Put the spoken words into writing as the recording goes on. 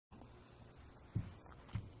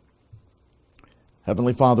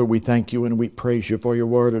Heavenly Father, we thank you and we praise you for your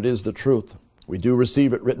word. It is the truth. We do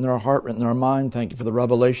receive it written in our heart, written in our mind. Thank you for the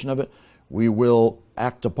revelation of it. We will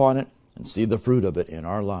act upon it and see the fruit of it in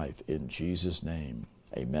our life. In Jesus' name,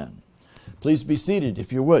 amen. Please be seated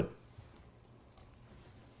if you would.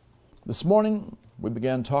 This morning, we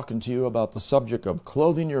began talking to you about the subject of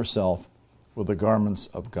clothing yourself with the garments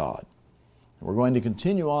of God. We're going to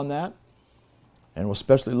continue on that, and we're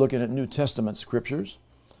especially looking at New Testament scriptures.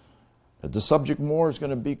 But the subject more is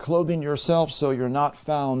going to be clothing yourself so you're not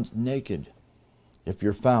found naked. If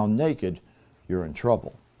you're found naked, you're in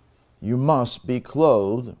trouble. You must be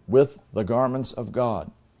clothed with the garments of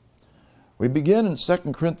God. We begin in 2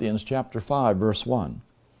 Corinthians chapter 5, verse 1.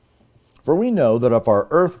 For we know that if our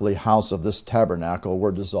earthly house of this tabernacle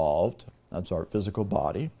were dissolved, that's our physical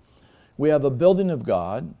body, we have a building of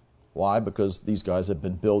God. Why? Because these guys have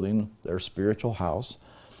been building their spiritual house,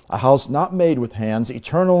 a house not made with hands,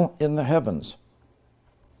 eternal in the heavens.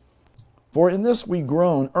 For in this we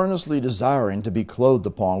groan, earnestly desiring to be clothed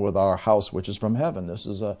upon with our house which is from heaven. This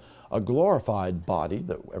is a glorified body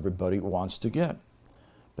that everybody wants to get.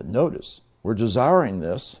 But notice, we're desiring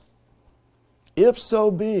this, if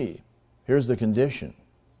so be, here's the condition,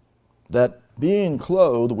 that being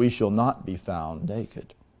clothed we shall not be found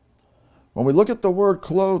naked. When we look at the word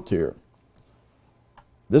clothed here,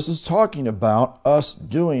 this is talking about us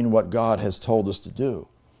doing what God has told us to do,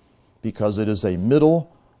 because it is a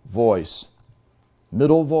middle voice.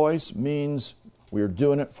 Middle voice means we're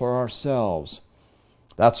doing it for ourselves.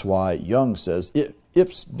 That's why Young says,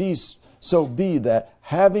 if so be that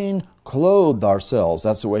having clothed ourselves,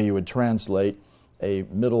 that's the way he would translate a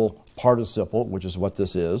middle participle, which is what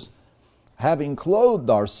this is. Having clothed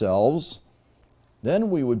ourselves, then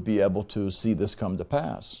we would be able to see this come to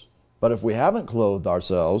pass. But if we haven't clothed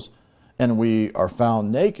ourselves and we are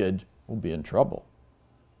found naked, we'll be in trouble.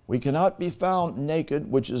 We cannot be found naked,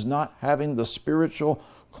 which is not having the spiritual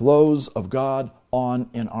clothes of God on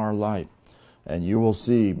in our life. And you will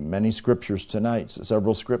see many scriptures tonight,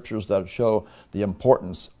 several scriptures that show the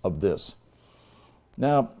importance of this.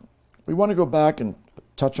 Now, we want to go back and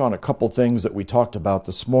touch on a couple things that we talked about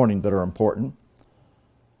this morning that are important.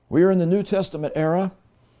 We are in the New Testament era,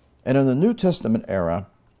 and in the New Testament era,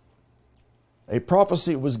 a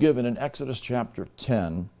prophecy was given in Exodus chapter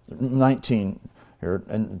 19, here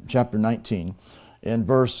in chapter 19, in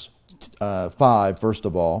verse 5, first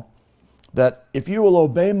of all, that if you will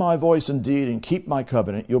obey my voice indeed and keep my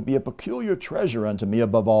covenant, you'll be a peculiar treasure unto me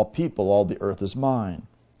above all people, all the earth is mine.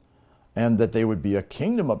 And that they would be a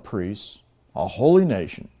kingdom of priests, a holy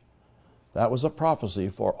nation. That was a prophecy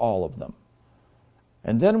for all of them.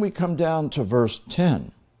 And then we come down to verse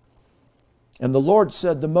 10. And the Lord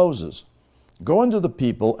said to Moses, go unto the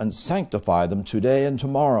people and sanctify them today and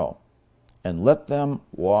tomorrow, and let them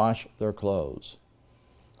wash their clothes.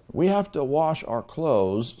 We have to wash our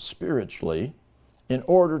clothes spiritually in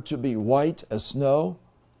order to be white as snow,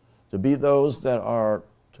 to be those that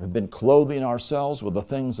have been clothing ourselves with the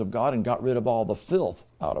things of God and got rid of all the filth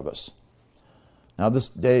out of us. Now this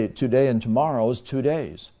day, today and tomorrow is 2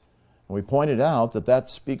 days. And we pointed out that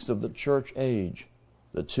that speaks of the church age,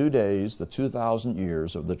 the 2 days, the 2,000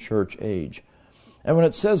 years of the church age. And when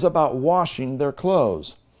it says about washing their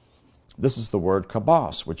clothes, this is the word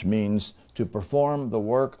kabos, which means to perform the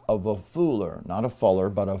work of a fuller, not a fuller,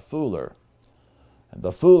 but a fuller. And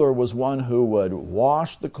the fuller was one who would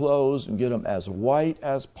wash the clothes and get them as white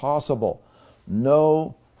as possible.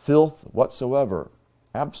 No filth whatsoever.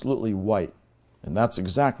 Absolutely white. And that's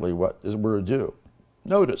exactly what we're to do.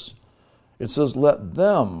 Notice, it says, let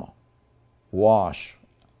them wash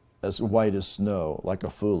as white as snow, like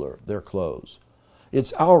a fuller, their clothes.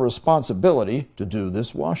 It's our responsibility to do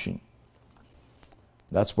this washing.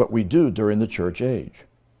 That's what we do during the church age.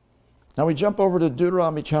 Now we jump over to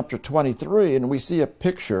Deuteronomy chapter 23, and we see a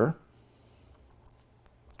picture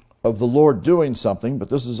of the Lord doing something, but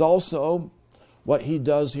this is also what he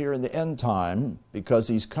does here in the end time, because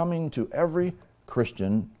he's coming to every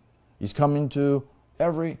Christian, he's coming to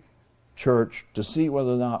every church to see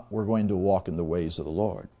whether or not we're going to walk in the ways of the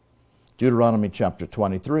Lord. Deuteronomy chapter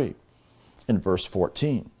 23, in verse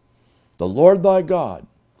 14. The Lord thy God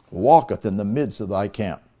walketh in the midst of thy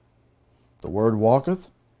camp. The word walketh,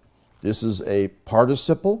 this is a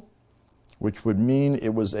participle, which would mean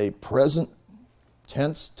it was a present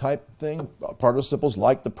tense type thing. Participles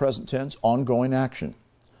like the present tense, ongoing action.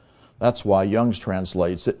 That's why Young's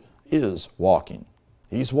translates it, is walking.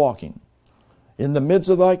 He's walking in the midst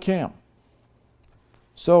of thy camp.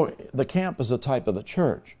 So the camp is a type of the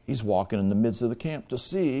church. He's walking in the midst of the camp to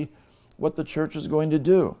see what the church is going to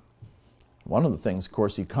do. One of the things, of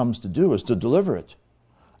course, he comes to do is to deliver it.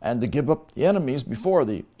 and to give up the enemies before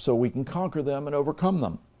thee, so we can conquer them and overcome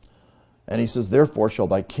them. And he says, therefore shall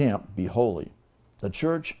thy camp be holy. The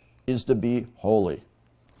church is to be holy.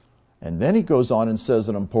 And then he goes on and says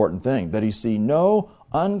an important thing, that he see no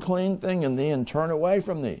unclean thing in thee and turn away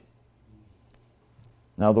from thee.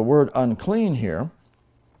 Now the word unclean here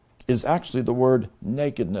is actually the word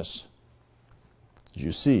nakedness. As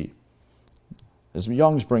you see, as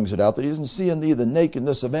Young's brings it out, that he doesn't see in thee the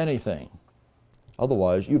nakedness of anything.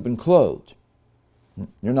 Otherwise, you've been clothed.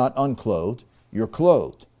 You're not unclothed, you're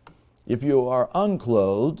clothed. If you are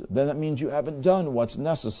unclothed, then that means you haven't done what's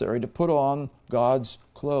necessary to put on God's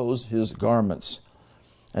clothes, his garments.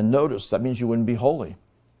 And notice, that means you wouldn't be holy,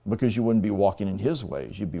 because you wouldn't be walking in his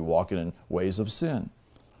ways. You'd be walking in ways of sin.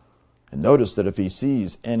 And notice that if he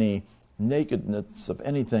sees any nakedness of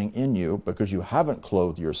anything in you, because you haven't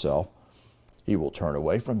clothed yourself, he will turn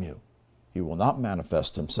away from you. He will not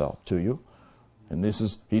manifest himself to you. And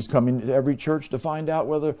he's coming to every church to find out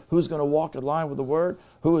who's going to walk in line with the Word,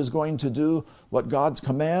 who is going to do what God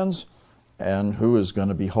commands, and who is going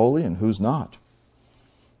to be holy and who's not.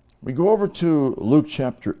 We go over to Luke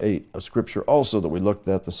chapter 8, a scripture also that we looked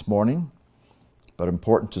at this morning, but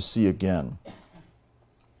important to see again.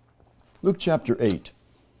 Luke chapter 8,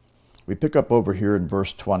 we pick up over here in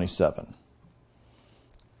verse 27.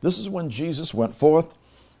 This is when Jesus went forth,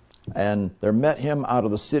 and there met him out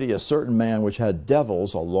of the city a certain man which had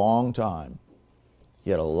devils a long time.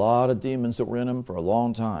 He had a lot of demons that were in him for a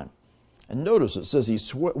long time. And notice it says he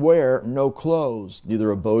wear no clothes,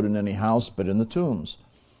 neither abode in any house, but in the tombs.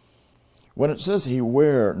 When it says he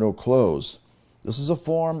wear no clothes, this is a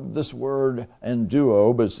form of this word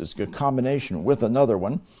enduo, but it's a combination with another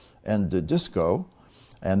one, and disco.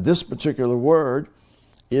 And this particular word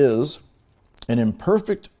is an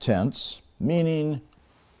imperfect tense, meaning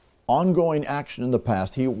ongoing action in the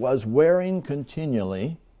past. He was wearing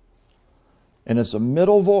continually, and it's a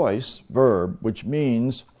middle voice verb, which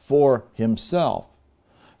means for himself.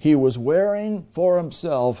 He was wearing for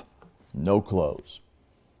himself no clothes.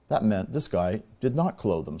 That meant this guy did not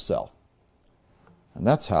clothe himself. And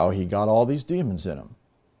that's how he got all these demons in him.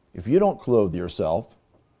 If you don't clothe yourself,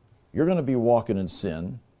 you're going to be walking in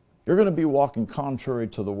sin. You're going to be walking contrary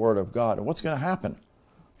to the Word of God. And what's going to happen?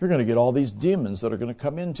 You're going to get all these demons that are going to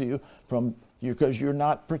come into you because you're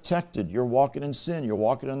not protected. You're walking in sin. You're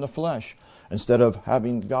walking in the flesh instead of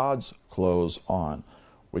having God's clothes on,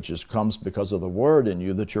 which comes because of the Word in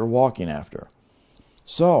you that you're walking after.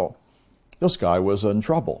 So, this guy was in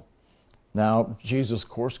trouble. Now, Jesus, of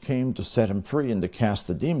course, came to set him free and to cast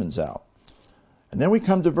the demons out. And then we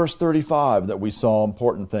come to verse 35 that we saw an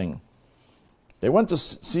important thing. They went to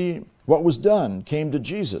see what was done, came to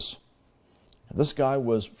Jesus. This guy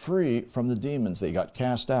was free from the demons. They got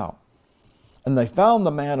cast out. And they found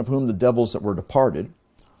the man of whom the devils that were departed.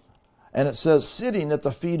 And it says, sitting at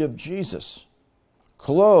the feet of Jesus,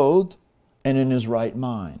 clothed and in his right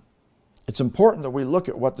mind. It's important that we look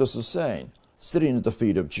at what this is saying. Sitting at the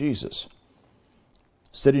feet of Jesus.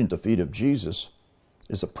 Sitting at the feet of Jesus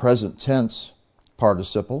is a present tense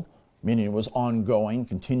participle, meaning it was ongoing,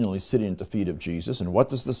 continually sitting at the feet of Jesus. And what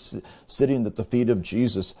does this sitting at the feet of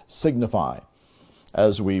Jesus signify?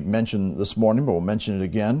 As we mentioned this morning, but we'll mention it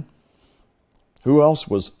again. Who else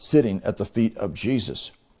was sitting at the feet of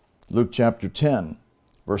Jesus? Luke chapter 10,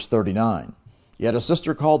 verse 39. He had a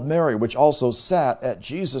sister called Mary, which also sat at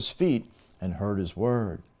Jesus' feet and heard his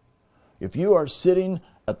word. If you are sitting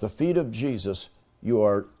at the feet of Jesus, you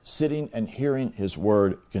are sitting and hearing his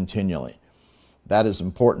word continually. That is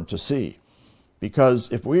important to see.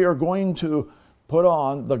 Because if we are going to put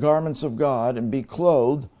on the garments of God and be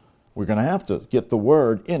clothed, we're going to have to get the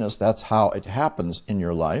word in us. That's how it happens in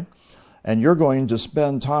your life. And you're going to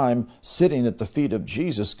spend time sitting at the feet of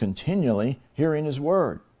Jesus continually hearing his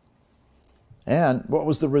word. And what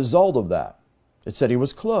was the result of that? It said he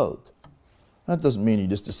was clothed. That doesn't mean he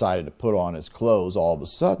just decided to put on his clothes all of a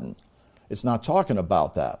sudden. It's not talking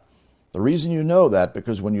about that. The reason you know that,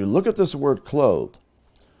 because when you look at this word clothed,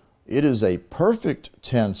 it is a perfect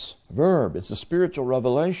tense verb. It's a spiritual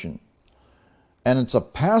revelation. And it's a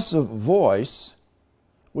passive voice,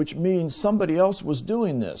 which means somebody else was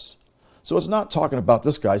doing this. So it's not talking about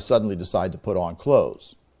this guy suddenly decided to put on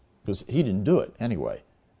clothes, because he didn't do it anyway.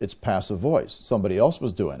 It's passive voice. Somebody else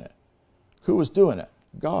was doing it. Who was doing it?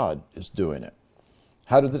 God is doing it.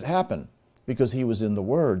 How did it happen? Because he was in the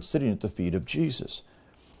Word, sitting at the feet of Jesus.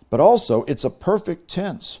 But also, it's a perfect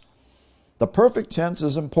tense. The perfect tense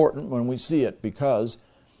is important when we see it because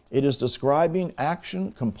it is describing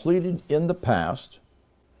action completed in the past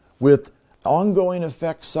with ongoing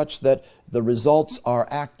effects such that the results are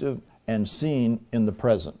active and seen in the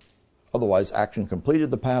present. Otherwise, action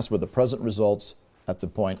completed the past with the present results at the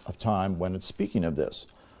point of time when it's speaking of this.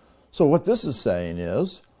 So what this is saying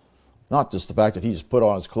is, not just the fact that he just put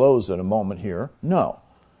on his clothes in a moment here. No.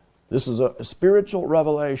 This is a spiritual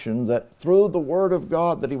revelation that through the Word of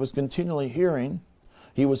God that he was continually hearing,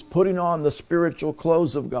 he was putting on the spiritual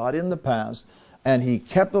clothes of God in the past, and he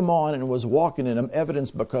kept them on and was walking in them,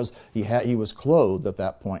 evidence because he was clothed at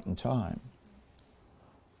that point in time.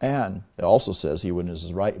 And it also says he was in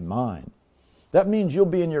his right mind. That means you'll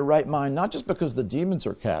be in your right mind, not just because the demons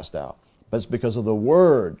are cast out, but it's because of the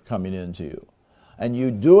Word coming into you. And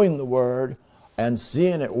you doing the Word and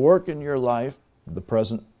seeing it work in your life, the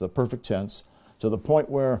present, the perfect tense, to the point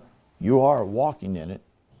where you are walking in it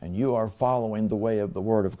and you are following the way of the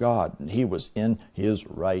Word of God. And he was in his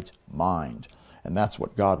right mind. And that's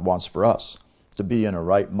what God wants for us, to be in a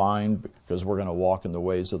right mind, because we're going to walk in the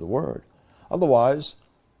ways of the Word. Otherwise,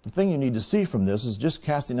 the thing you need to see from this is just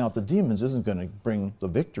casting out the demons isn't going to bring the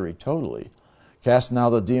victory totally. Casting out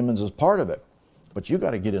the demons is part of it. But you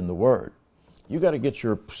got to get in the Word. You got to get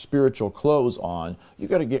your spiritual clothes on. You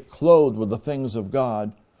got to get clothed with the things of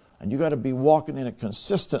God. And you got to be walking in it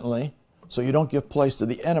consistently so you don't give place to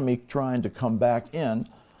the enemy trying to come back in.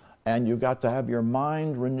 And you got to have your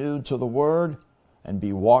mind renewed to the Word and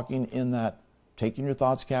be walking in that, taking your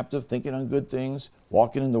thoughts captive, thinking on good things,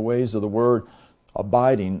 walking in the ways of the Word,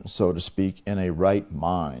 abiding, so to speak, in a right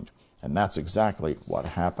mind. And that's exactly what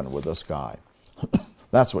happened with this guy.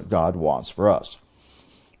 That's what God wants for us.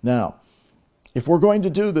 Now, if we're going to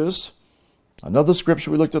do this, another scripture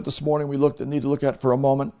we looked at this morning, need to look at for a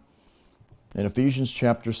moment, in Ephesians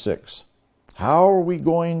chapter 6. How are we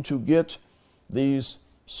going to get these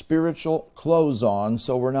spiritual clothes on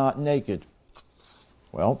so we're not naked?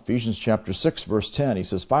 Well, Ephesians chapter 6, verse 10, he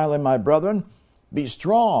says, "Finally, my brethren, be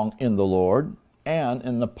strong in the Lord and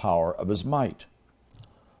in the power of his might."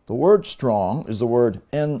 The word strong is the word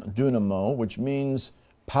endunamo, which means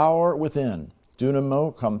power within.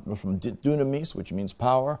 Dunamo comes from dunamis, which means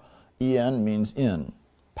power. En means in,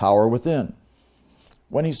 power within.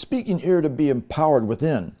 When he's speaking here to be empowered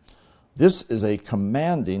within, this is a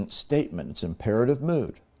commanding statement. It's imperative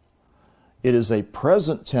mood. It is a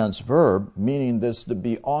present tense verb, meaning this to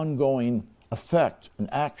be ongoing effect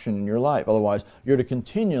and action in your life. Otherwise, you're to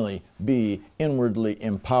continually be inwardly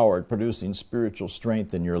empowered, producing spiritual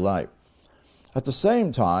strength in your life. At the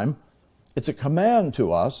same time, it's a command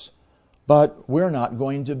to us, but we're not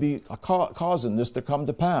going to be causing this to come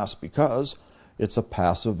to pass because it's a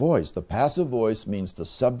passive voice. The passive voice means the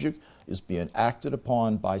subject is being acted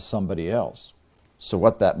upon by somebody else. So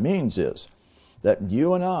what that means is that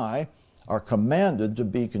you and I are commanded to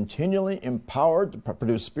be continually empowered to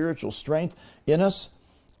produce spiritual strength in us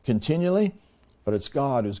continually, but it's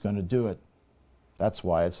God who's going to do it. That's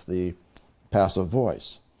why it's the passive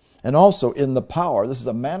voice. And also in the power, this is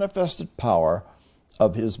a manifested power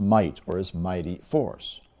of his might or his mighty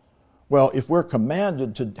force. Well, if we're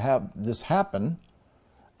commanded to have this happen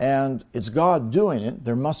and it's God doing it,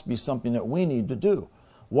 there must be something that we need to do.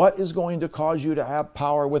 What is going to cause you to have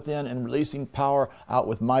power within and releasing power out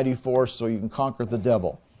with mighty force so you can conquer the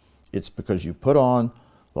devil? It's because you put on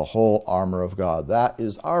the whole armor of God. That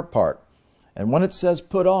is our part. And when it says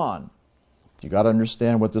put on, you got to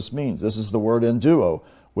understand what this means. This is the word enduo,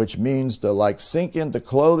 which means to like sink into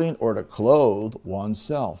clothing or to clothe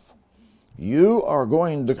oneself. You are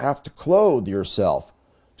going to have to clothe yourself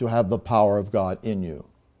to have the power of God in you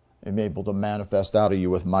and be able to manifest out of you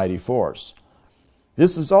with mighty force.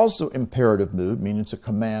 This is also imperative mood, meaning it's a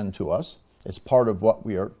command to us. It's part of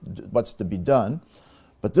what's to be done.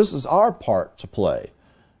 But this is our part to play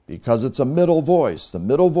because it's a middle voice. The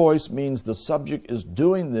middle voice means the subject is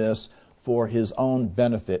doing this for his own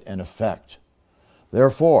benefit and effect.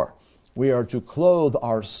 Therefore, we are to clothe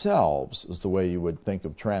ourselves, is the way you would think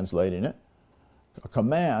of translating it. A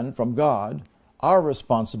command from God, our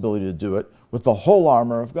responsibility to do it with the whole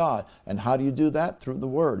armor of God. And how do you do that? Through the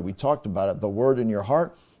Word. We talked about it. The Word in your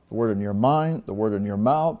heart, the Word in your mind, the Word in your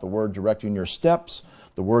mouth, the Word directing your steps,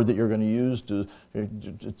 the Word that you're going to use to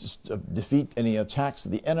defeat any attacks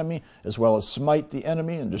of the enemy, as well as smite the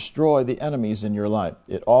enemy and destroy the enemies in your life.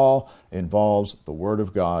 It all involves the Word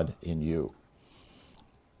of God in you.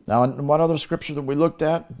 Now, in one other scripture that we looked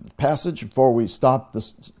at, passage, before we stop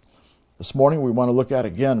this morning, we want to look at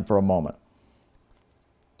again for a moment.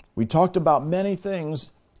 We talked about many things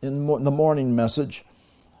in the morning message,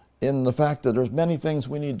 in the fact that there's many things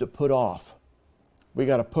we need to put off. We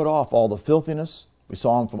got to put off all the filthiness. We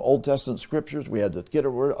saw them from Old Testament scriptures. We had to get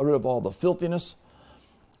rid of all the filthiness.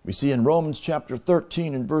 We see in Romans chapter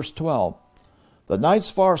 13 and verse 12, "The night's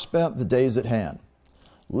far spent, the day's at hand.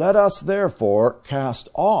 Let us therefore cast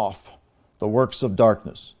off the works of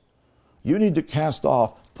darkness. You need to cast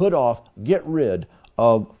off, put off, get rid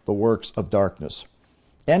of the works of darkness.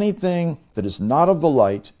 Anything that is not of the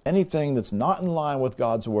light, anything that's not in line with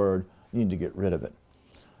God's word, you need to get rid of it.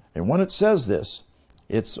 And when it says this,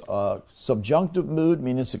 it's a subjunctive mood,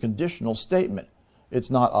 meaning it's a conditional statement. It's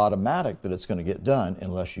not automatic that it's going to get done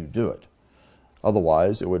unless you do it.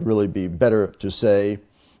 Otherwise, it would really be better to say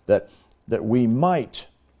that we might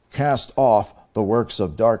cast off the works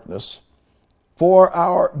of darkness for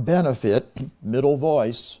our benefit, middle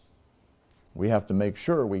voice. We have to make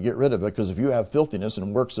sure we get rid of it, because if you have filthiness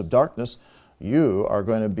and works of darkness, you are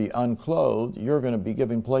going to be unclothed. You're going to be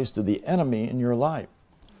giving place to the enemy in your life.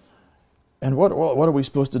 And what are we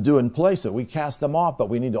supposed to do in place of it? We cast them off, but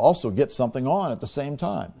we need to also get something on at the same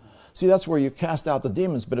time. See, that's where you cast out the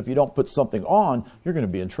demons, but if you don't put something on, you're going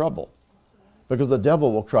to be in trouble. Because the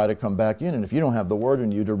devil will try to come back in, and if you don't have the word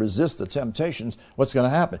in you to resist the temptations, what's going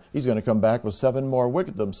to happen? He's going to come back with 7 more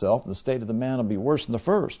wicked himself, and the state of the man will be worse than the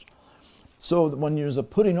first. So when there's a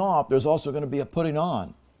putting off, there's also going to be a putting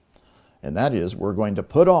on. And that is, we're going to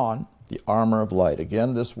put on the armor of light.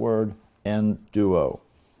 Again, this word, enduo.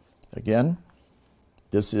 Again,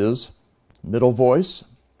 this is middle voice.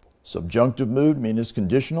 Subjunctive mood, meaning it's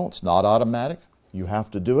conditional. It's not automatic. You have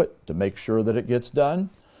to do it to make sure that it gets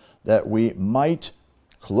done. That we might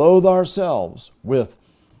clothe ourselves with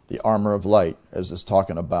the armor of light, as it's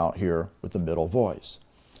talking about here with the middle voice.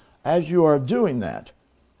 As you are doing that,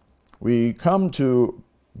 we come to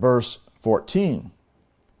verse 14.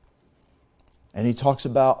 And he talks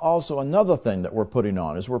about also another thing that we're putting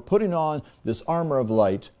on. As we're putting on this armor of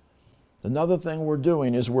light, another thing we're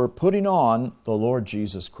doing is we're putting on the Lord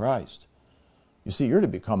Jesus Christ. You see, you're to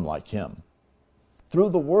become like him. Through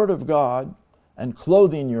the word of God and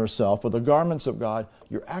clothing yourself with the garments of God,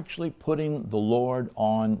 you're actually putting the Lord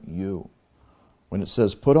on you. When it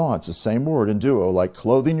says put on, it's the same word in duo, like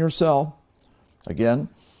clothing yourself. Again,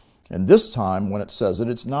 and this time when it says it,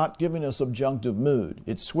 it's not giving a subjunctive mood.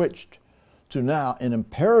 It's switched to now an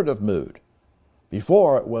imperative mood.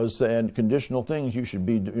 Before it was saying conditional things. You should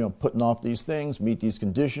be putting off these things, meet these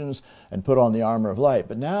conditions, and put on the armor of light.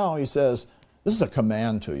 But now he says, this is a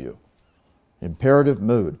command to you. Imperative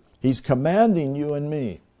mood. He's commanding you and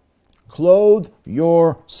me. Clothe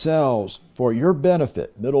yourselves for your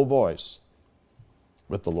benefit, middle voice,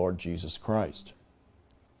 with the Lord Jesus Christ.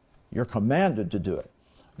 You're commanded to do it.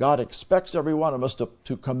 God expects every one of us to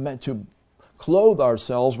clothe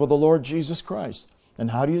ourselves with the Lord Jesus Christ.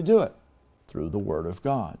 And how do you do it? Through the word of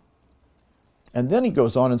God. And then he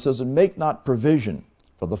goes on and says, and make not provision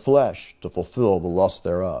for the flesh to fulfill the lust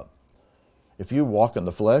thereof. If you walk in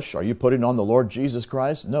the flesh, are you putting on the Lord Jesus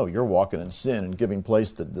Christ? No, you're walking in sin and giving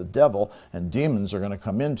place to the devil, and demons are going to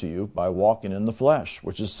come into you by walking in the flesh,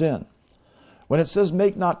 which is sin. When it says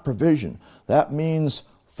make not provision, that means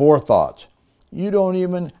forethought. You don't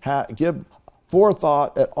even give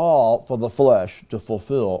forethought at all for the flesh to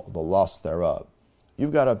fulfill the lust thereof.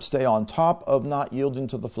 You've got to stay on top of not yielding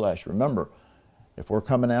to the flesh. Remember, if we're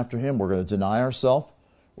coming after him, we're going to deny ourselves.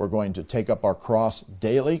 We're going to take up our cross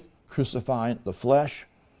daily, crucifying the flesh.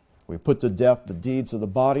 We put to death the deeds of the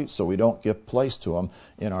body so we don't give place to them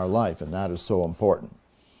in our life, and that is so important.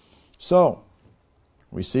 So,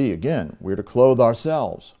 we see again, we're to clothe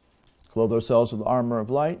ourselves. Clothe ourselves with the armor of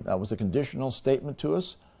light. That was a conditional statement to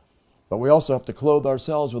us. But we also have to clothe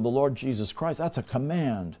ourselves with the Lord Jesus Christ. That's a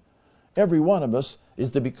command. Every one of us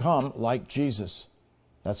is to become like Jesus.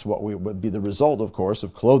 That's what would be the result, of course,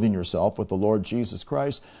 of clothing yourself with the Lord Jesus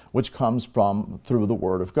Christ, which comes through the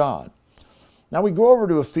Word of God. Now we go over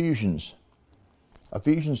to Ephesians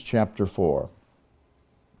chapter 4.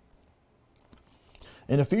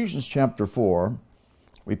 In Ephesians chapter 4,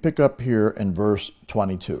 we pick up here in verse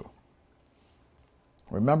 22.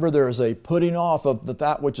 Remember, there is a putting off of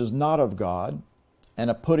that which is not of God, and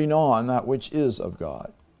a putting on that which is of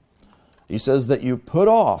God. He says that you put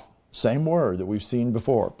off, same word that we've seen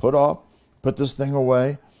before, put off, put this thing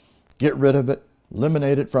away, get rid of it,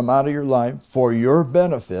 eliminate it from out of your life for your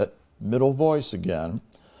benefit, middle voice again,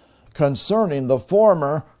 concerning the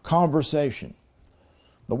former conversation.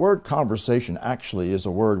 The word conversation actually is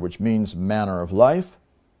a word which means manner of life,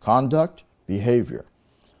 conduct, behavior.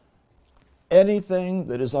 Anything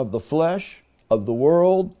that is of the flesh, of the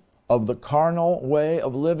world, of the carnal way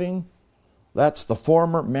of living, that's the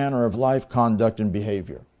former manner of life, conduct, and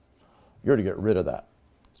behavior. You're to get rid of that.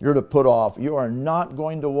 You're to put off. You are not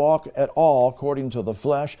going to walk at all according to the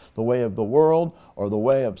flesh, the way of the world, or the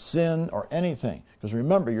way of sin, or anything. Because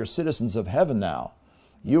remember, you're citizens of heaven now.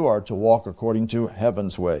 You are to walk according to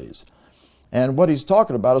heaven's ways. And what he's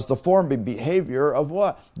talking about is the former behavior of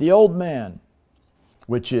what? The old man.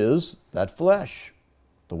 which is that flesh,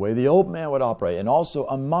 the way the old man would operate, and also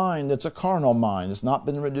a mind that's a carnal mind. It's not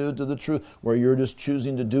been renewed to the truth, where you're just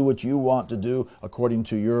choosing to do what you want to do according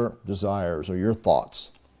to your desires or your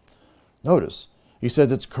thoughts. Notice, he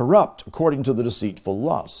said it's corrupt according to the deceitful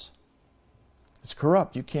lusts. It's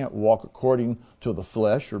corrupt. You can't walk according to the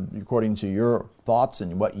flesh or according to your thoughts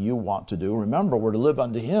and what you want to do. Remember, we're to live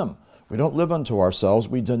unto him. We don't live unto ourselves.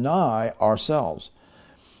 We deny ourselves.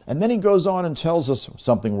 And then he goes on and tells us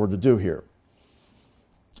something we're to do here.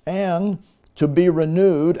 And to be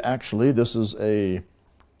renewed, actually, this is a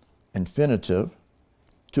infinitive.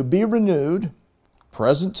 To be renewed,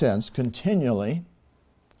 present tense, continually.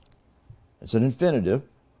 It's an infinitive.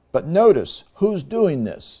 But notice, who's doing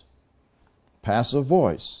this? Passive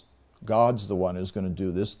voice. God's the one who's going to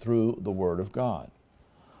do this through the Word of God.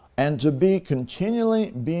 And to be continually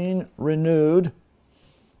being renewed.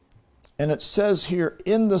 And it says here,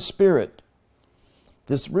 in the Spirit.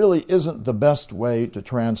 This really isn't the best way to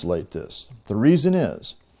translate this. The reason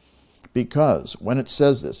is because when it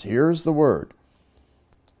says this, here's the word.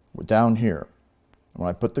 We're down here. When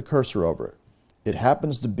I put the cursor over it, it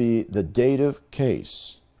happens to be the dative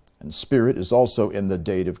case. And Spirit is also in the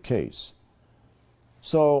dative case.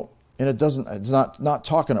 So, and it's not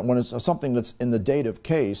talking, when it's something that's in the dative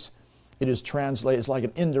case, it is translated, it's like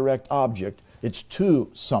an indirect object. It's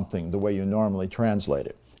to something the way you normally translate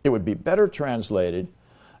it. It would be better translated,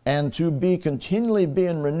 and to be continually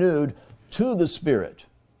being renewed to the Spirit.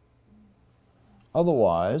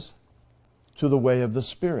 Otherwise, to the way of the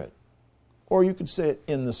Spirit. Or you could say it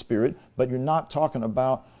in the Spirit, but you're not talking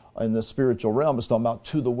about in the spiritual realm. It's talking about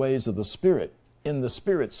to the ways of the Spirit. In the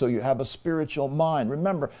Spirit, so you have a spiritual mind.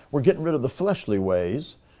 Remember, we're getting rid of the fleshly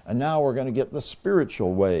ways, and now we're going to get the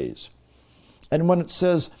spiritual ways. And when it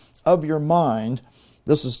says of your mind,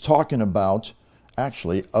 this is talking about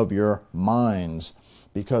actually of your minds,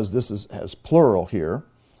 because this has plural here,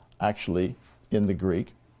 actually in the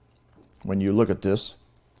Greek. When you look at this,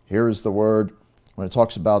 here is the word, when it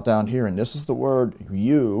talks about down here, and this is the word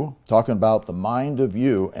you, talking about the mind of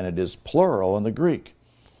you, and it is plural in the Greek.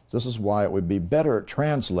 This is why it would be better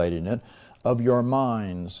translating it of your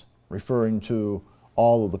minds, referring to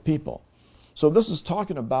all of the people. So this is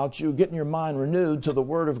talking about you getting your mind renewed to the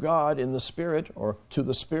Word of God in the Spirit, or to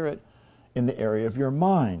the Spirit in the area of your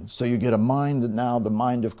mind. So you get a mind now, the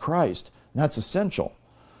mind of Christ. And that's essential.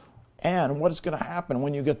 And what is going to happen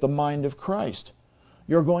when you get the mind of Christ?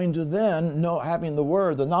 You're going to then know, having the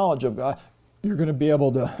Word, the knowledge of God, you're going to be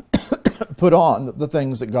able to put on the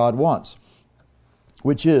things that God wants,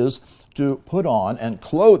 which is to put on and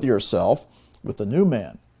clothe yourself with the new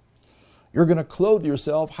man. You're going to clothe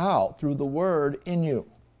yourself how? Through the Word in you.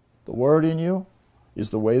 The Word in you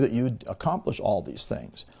is the way that you accomplish all these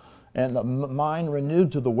things. And the mind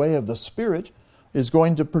renewed to the way of the Spirit is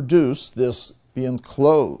going to produce this being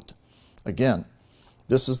clothed. Again,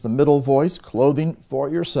 this is the middle voice, clothing for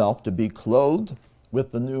yourself, to be clothed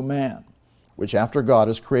with the new man, which after God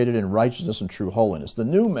is created in righteousness and true holiness. The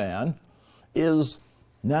new man is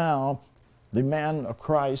now the man of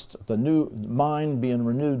Christ, the new mind being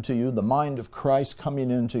renewed to you, the mind of Christ coming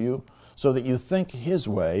into you, so that you think his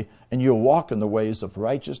way and you'll walk in the ways of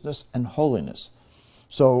righteousness and holiness.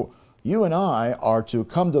 So you and I are to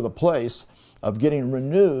come to the place of getting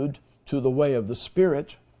renewed to the way of the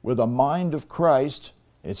Spirit with a mind of Christ.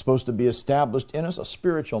 It's supposed to be established in us, a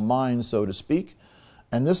spiritual mind, so to speak.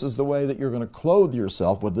 And this is the way that you're going to clothe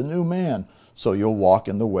yourself with the new man, so you'll walk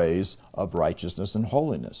in the ways of righteousness and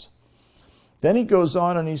holiness. Then he goes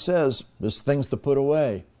on and he says, there's things to put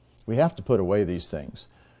away. We have to put away these things.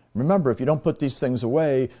 Remember, if you don't put these things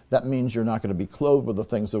away, that means you're not going to be clothed with the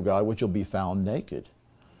things of God, which you'll be found naked.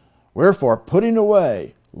 Wherefore, putting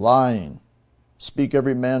away lying, speak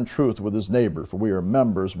every man truth with his neighbor, for we are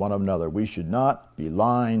members one of another. We should not be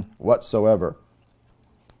lying whatsoever.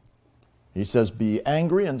 He says, be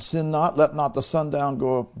angry and sin not. Let not the sundown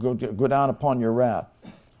go down upon your wrath.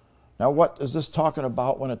 Now, what is this talking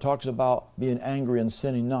about when it talks about being angry and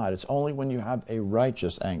sinning not? It's only when you have a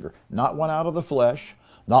righteous anger, not one out of the flesh,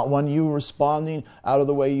 not one you responding out of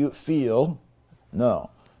the way you feel. No,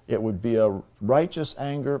 it would be a righteous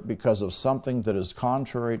anger because of something that is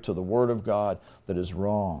contrary to the Word of God, that is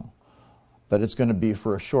wrong. But it's going to be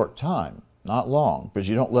for a short time, not long, because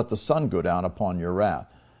you don't let the sun go down upon your wrath.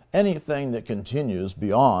 Anything that continues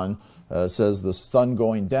beyond, says the sun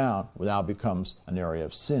going down, now becomes an area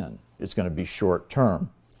of sin. It's going to be short term.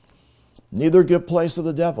 Neither give place to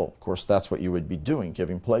the devil. Of course, that's what you would be doing,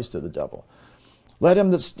 giving place to the devil. Let him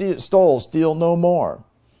that stole steal no more.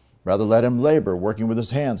 Rather let him labor, working with his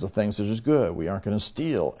hands the things that is good. We aren't going to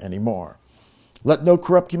steal anymore. Let no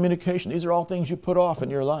corrupt communication. These are all things you put off in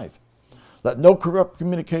your life. Let no corrupt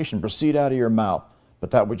communication proceed out of your mouth,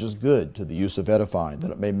 but that which is good to the use of edifying,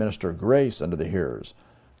 that it may minister grace unto the hearers.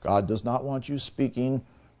 God does not want you speaking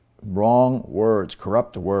wrong words,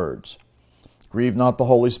 corrupt words. Grieve not the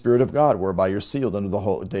Holy Spirit of God, whereby you're sealed unto the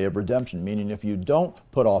whole day of redemption. Meaning if you don't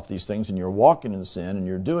put off these things and you're walking in sin and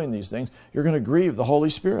you're doing these things, you're going to grieve the Holy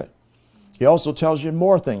Spirit. He also tells you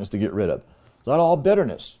more things to get rid of. Let all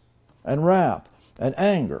bitterness and wrath and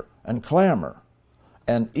anger and clamor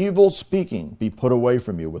and evil speaking be put away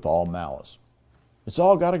from you with all malice. It's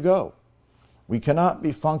all got to go. We cannot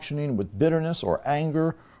be functioning with bitterness or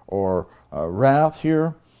anger or wrath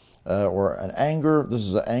here, or an anger. This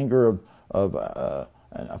is an anger of a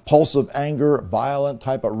impulsive anger, violent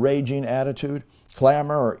type of raging attitude,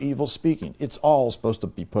 clamor or evil speaking. It's all supposed to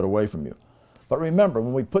be put away from you. But remember,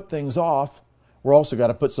 when we put things off, we're also got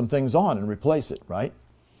to put some things on and replace it, right?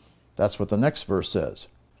 That's what the next verse says.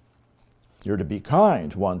 You're to be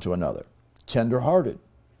kind one to another, tender-hearted,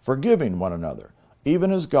 forgiving one another,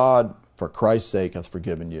 even as God, for Christ's sake, hath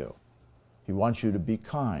forgiven you. He wants you to be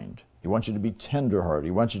kind. He wants you to be tender-hearted.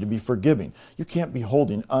 He wants you to be forgiving. You can't be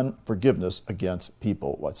holding unforgiveness against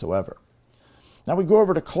people whatsoever. Now we go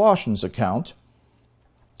over to Colossians' account.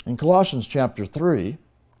 In Colossians chapter 3,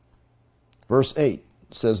 verse 8,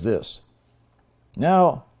 it says this,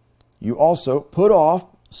 Now you also put off,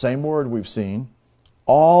 same word we've seen,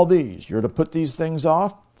 all these. You're to put these things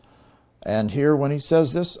off. And here when he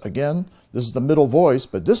says this, again, this is the middle voice,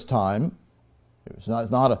 but this time it's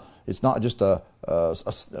not just a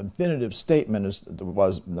infinitive statement as it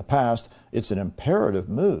was in the past. It's an imperative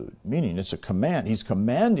mood, meaning it's a command. He's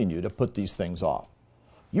commanding you to put these things off.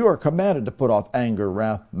 You are commanded to put off anger,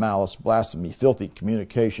 wrath, malice, blasphemy, filthy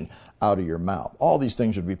communication out of your mouth. All these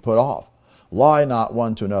things should be put off. Lie not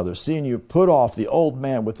one to another, seeing you put off the old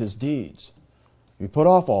man with his deeds. You put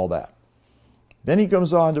off all that. Then he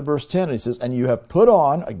comes on to verse 10 and he says, And you have put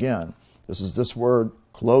on, again, this is this word,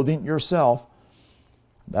 clothing yourself.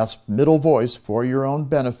 That's middle voice, for your own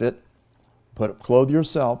benefit. Clothe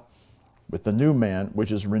yourself with the new man,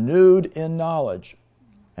 which is renewed in knowledge.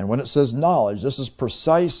 And when it says knowledge, this is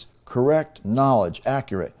precise, correct knowledge,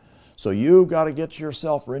 accurate. So you've got to get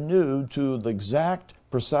yourself renewed to the exact,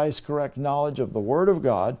 precise, correct knowledge of the Word of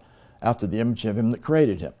God after the image of Him that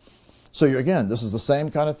created Him. So again, this is the same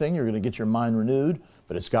kind of thing. You're going to get your mind renewed,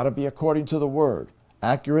 but it's got to be according to the Word.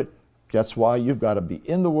 Accurate. That's why you've got to be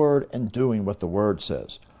in the Word and doing what the Word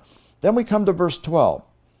says. Then we come to verse 12.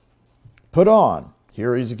 Put on.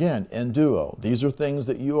 Here he's again, enduo. These are things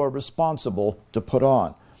that you are responsible to put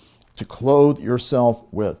on, to clothe yourself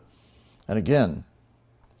with. And again,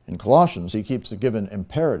 in Colossians, he keeps giving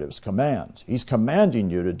imperatives, commands. He's commanding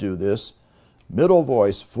you to do this, middle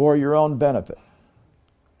voice, for your own benefit.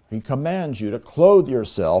 He commands you to clothe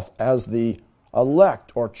yourself as the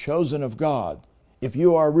elect or chosen of God. If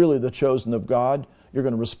you are really the chosen of God, you're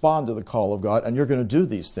going to respond to the call of God, and you're going to do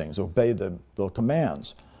these things, obey the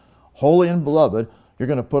commands. Holy and beloved, you're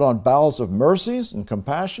going to put on bowels of mercies and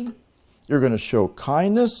compassion. You're going to show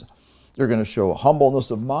kindness. You're going to show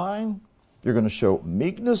humbleness of mind. You're going to show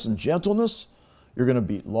meekness and gentleness. You're going to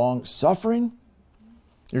be long-suffering.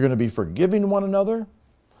 You're going to be forgiving one another.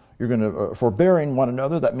 You're going to forbearing one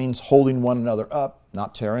another. That means holding one another up,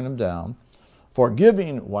 not tearing them down.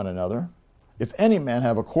 Forgiving one another. If any man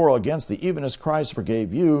have a quarrel against thee, even as Christ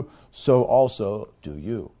forgave you, so also do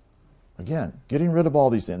you. Again, getting rid of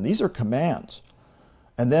all these things. These are commands.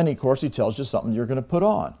 And then, of course, he tells you something you're going to put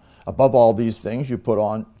on. Above all these things, you put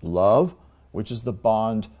on love, which is the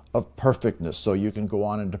bond of perfectness, so you can go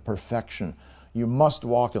on into perfection. You must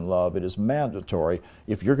walk in love. It is mandatory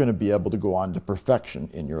if you're going to be able to go on to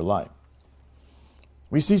perfection in your life.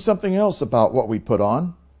 We see something else about what we put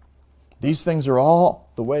on. These things are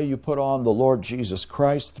all the way you put on the Lord Jesus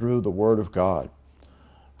Christ through the Word of God.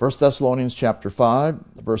 1 Thessalonians chapter 5,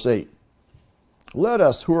 verse 8. Let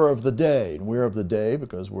us who are of the day, and we're of the day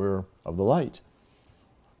because we're of the light,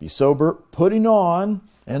 be sober, putting on,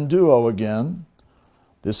 enduo again.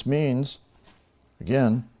 This means,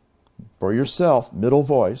 again, for yourself, middle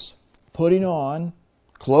voice, putting on,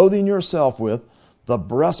 clothing yourself with the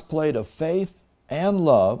breastplate of faith and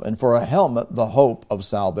love, and for a helmet, the hope of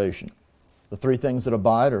salvation. The three things that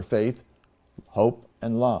abide are faith, hope,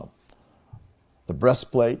 and love. The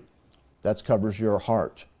breastplate, that covers your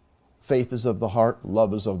heart. Faith is of the heart,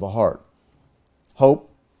 love is of the heart. Hope,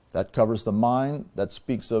 that covers the mind, that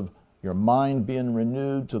speaks of your mind being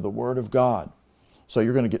renewed to the Word of God. So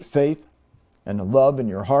you're going to get faith and love in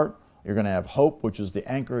your heart. You're going to have hope, which is the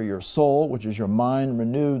anchor of your soul, which is your mind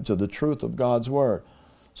renewed to the truth of God's Word.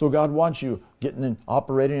 So God wants you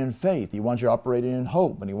operating in faith. He wants you operating in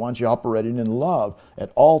hope, and He wants you operating in love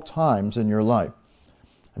at all times in your life.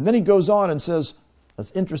 And then He goes on and says, an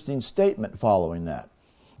interesting statement following that.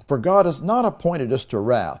 For God has not appointed us to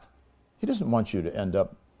wrath. He doesn't want you to end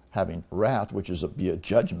up having wrath, which is be a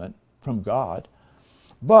judgment from God,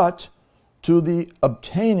 but to the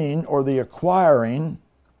obtaining or requiring,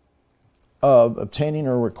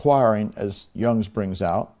 as Young's brings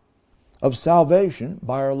out, of salvation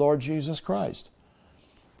by our Lord Jesus Christ.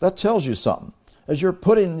 That tells you something. As you're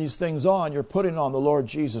putting these things on, you're putting on the Lord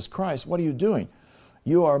Jesus Christ. What are you doing?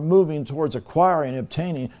 You are moving towards acquiring and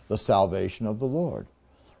obtaining the salvation of the Lord.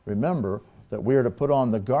 Remember that we are to put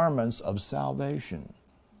on the garments of salvation.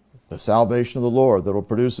 The salvation of the Lord that will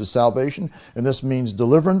produce His salvation. And this means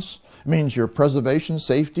deliverance. It means your preservation,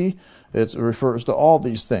 safety. It refers to all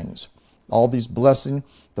these things. All these blessings,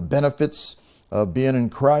 the benefits of being in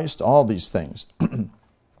Christ, all these things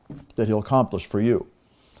that He'll accomplish for you.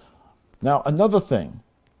 Now, another thing.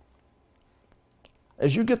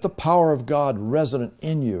 As you get the power of God resident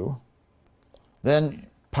in you, then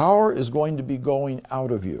power is going to be going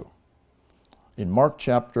out of you. In Mark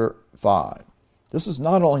chapter 5, this is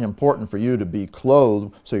not only important for you to be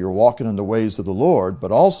clothed so you're walking in the ways of the Lord,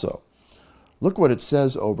 but also, look what it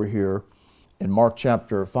says over here in Mark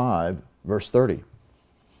chapter 5, verse 30.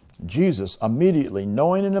 Jesus, immediately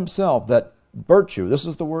knowing in Himself that virtue, this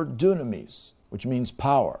is the word dunamis, which means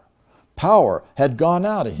power. Power had gone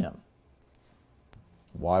out of Him.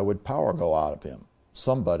 Why would power go out of Him?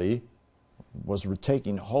 Somebody was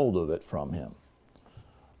taking hold of it from Him.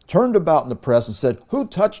 Turned about in the press and said, "Who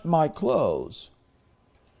touched my clothes?"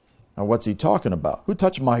 Now what's He talking about? Who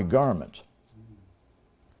touched my garment?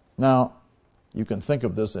 Now, you can think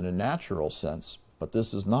of this in a natural sense, but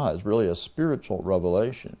this is not. It's really a spiritual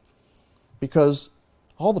revelation. Because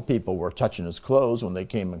all the people were touching His clothes when they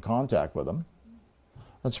came in contact with Him.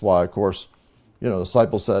 That's why, of course, the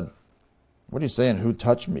disciples said, "What are you saying, who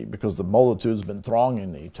touched me?" Because the multitude's been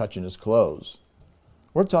thronging me, touching His clothes.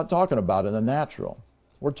 We're not talking about in the natural.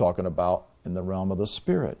 We're talking about in the realm of the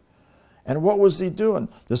Spirit. And what was He doing?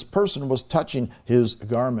 This person was touching His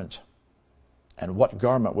garment. And what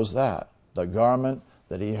garment was that? The garment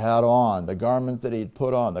that He had on, the garment that He'd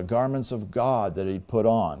put on, the garments of God that He'd put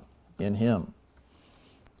on in Him.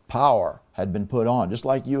 Power had been put on, just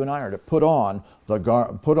like you and I are to put on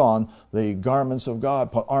the garments of God,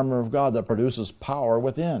 armor of God that produces power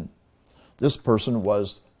within. This person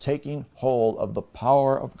was taking hold of the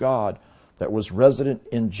power of God that was resident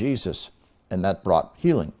in Jesus, and that brought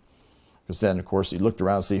healing. Because then, of course, He looked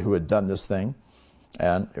around to see who had done this thing,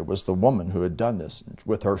 and it was the woman who had done this.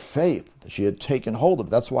 With her faith, she had taken hold of it.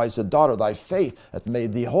 That's why He said, "Daughter, thy faith hath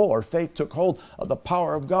made thee whole." Her faith took hold of the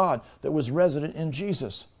power of God that was resident in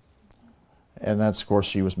Jesus. And that's, of course,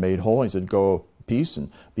 she was made whole. He said, "Go in peace and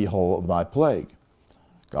be whole of thy plague."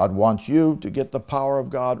 God wants you to get the power of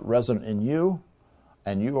God resident in you,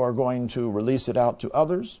 and you are going to release it out to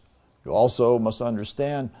others. You also must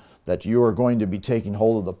understand that you are going to be taking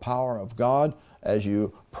hold of the power of God as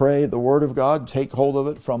you pray the Word of God. Take hold of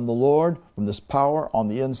it from the Lord, from this power on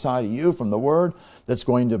the inside of you, from the Word, that's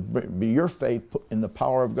going to be your faith in the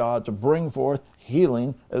power of God to bring forth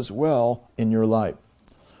healing as well in your life.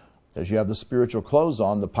 As you have the spiritual clothes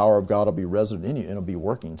on, the power of God will be resident in you, and it'll be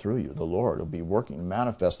working through you. The Lord will be working,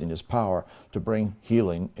 manifesting His power to bring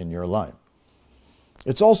healing in your life.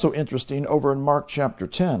 It's also interesting over in Mark chapter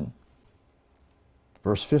 10,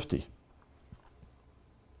 verse 50.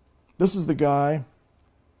 This is the guy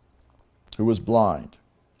who was blind,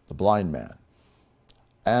 the blind man.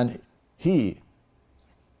 And he,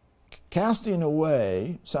 casting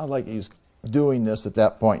away, sounds like he's doing this at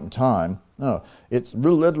that point in time. No, it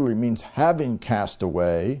literally means having cast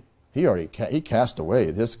away. He cast away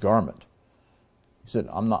this garment. He said,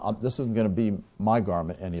 this isn't going to be my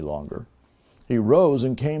garment any longer. He rose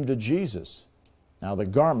and came to Jesus. Now the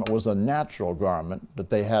garment was a natural garment that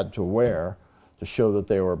they had to wear to show that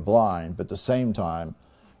they were blind, but at the same time,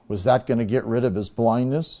 was that going to get rid of his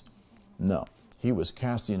blindness? No. He was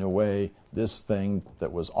casting away this thing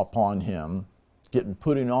that was upon him,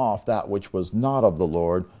 putting off that which was not of the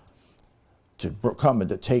Lord, to come and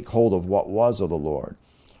to take hold of what was of the Lord.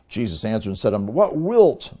 Jesus answered and said unto him, "What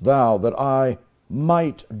wilt thou that I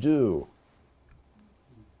might do?"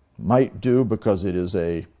 Might do, because it is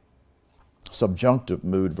a subjunctive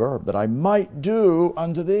mood verb, that I might do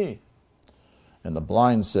unto thee. And the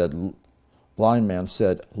blind man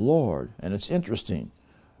said, "Lord." And it's interesting.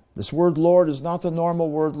 This word Lord is not the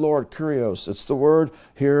normal word Lord, kurios. It's the word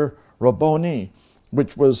here, Rabboni,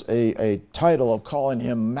 which was a title of calling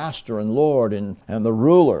him Master and Lord and the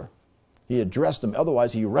ruler. He addressed him.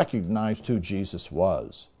 Otherwise, he recognized who Jesus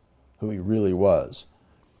was, who he really was.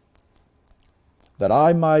 That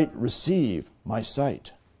I might receive my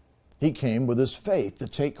sight. He came with his faith to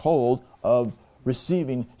take hold of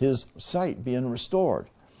receiving his sight being restored.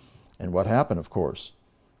 And what happened, of course?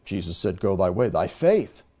 Jesus said, go thy way. Thy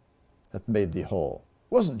faith hath made thee whole.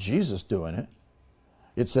 It wasn't Jesus doing it.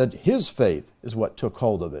 It said his faith is what took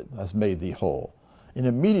hold of it, hath made thee whole. And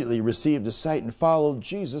immediately received his sight and followed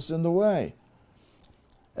Jesus in the way.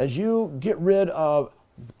 As you get rid of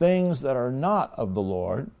things that are not of the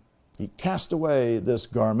Lord, he cast away this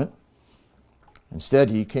garment. Instead,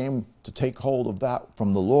 he came to take hold of that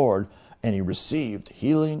from the Lord, and he received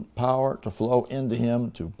healing power to flow into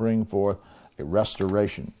him to bring forth a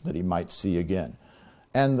restoration that he might see again.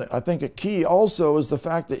 And I think a key also is the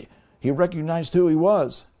fact that he recognized who he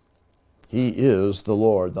was. He is the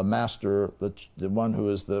Lord, the Master, the one who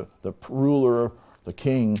is the ruler, the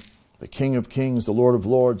King of Kings, the Lord of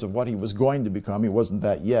Lords, of what he was going to become. He wasn't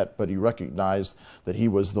that yet, but he recognized that he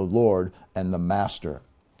was the Lord and the Master,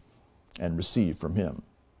 and received from him.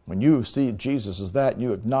 When you see Jesus as that, and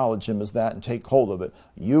you acknowledge him as that and take hold of it,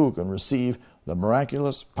 you can receive the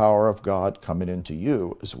miraculous power of God coming into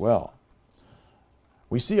you as well.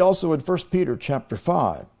 We see also in 1 Peter chapter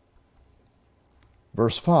 5,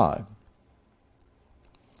 verse 5.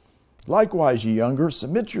 Likewise, ye younger,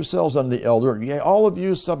 submit yourselves unto the elder. Yea, all of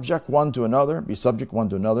you subject one to another, be subject one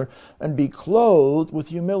to another, and be clothed with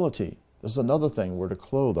humility. This is another thing we're to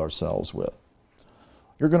clothe ourselves with.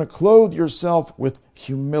 You're going to clothe yourself with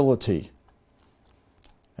humility.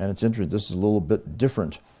 And it's interesting, this is a little bit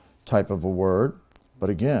different type of a word, but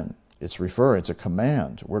again, it's a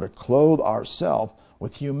command. We're to clothe ourselves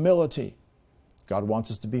with humility. God wants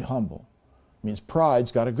us to be humble. It means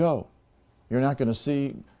pride's got to go. You're not going to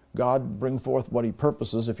see God bring forth what he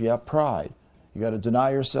purposes if you have pride. You got to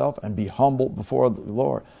deny yourself and be humble before the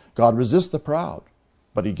Lord. God resists the proud,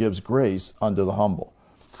 but he gives grace unto the humble.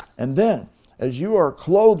 And then, as you are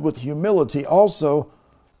clothed with humility, also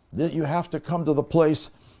that you have to come to the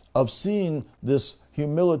place of seeing this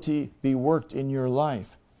humility be worked in your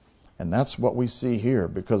life. And that's what we see here,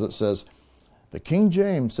 because it says, the King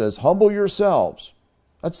James says, humble yourselves.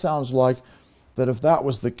 That sounds like that if that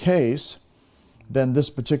was the case, then this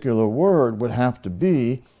particular word would have to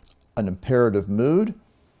be an imperative mood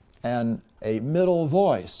and a middle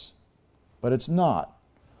voice. But it's not.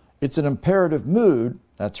 It's an imperative mood,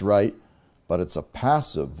 that's right, but it's a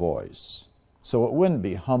passive voice. So it wouldn't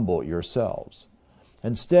be humble yourselves.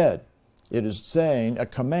 Instead, it is saying a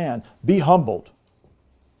command, be humbled.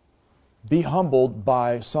 Be humbled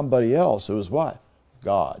by somebody else who is what?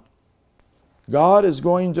 God. God is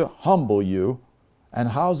going to humble you, and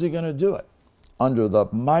how's he going to do it? Under the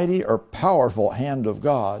mighty or powerful hand of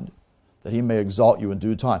God, that he may exalt you in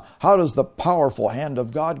due time. How does the powerful hand of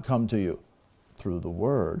God come to you? Through the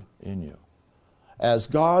word in you. As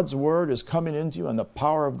God's word is coming into you and the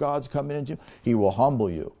power of God's coming into you, he will humble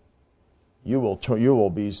you. You will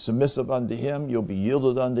be submissive unto him. You'll be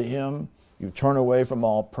yielded unto him. You turn away from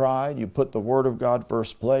all pride. You put the word of God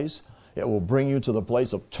first place. It will bring you to the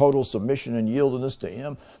place of total submission and yieldedness to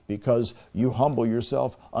him, because you humble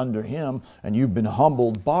yourself under him, and you've been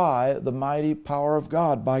humbled by the mighty power of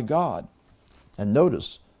God, by God. And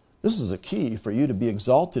notice, this is a key for you to be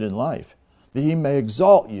exalted in life, that he may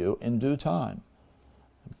exalt you in due time.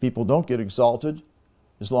 People don't get exalted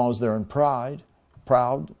as long as they're in proud.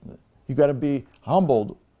 You've got to be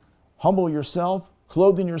humbled. Humble yourself,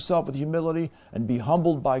 clothing yourself with humility, and be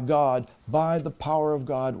humbled by God, by the power of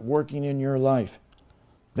God working in your life.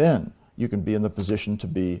 Then you can be in the position to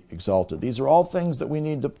be exalted. These are all things that we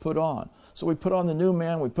need to put on. So we put on the new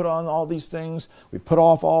man, we put on all these things, we put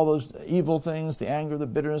off all those evil things, the anger, the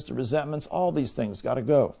bitterness, the resentments, all these things got to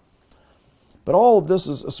go. But all of this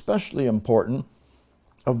is especially important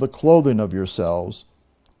of the clothing of yourselves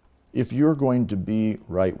if you're going to be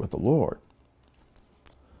right with the Lord.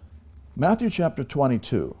 Matthew chapter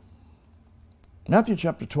 22. Matthew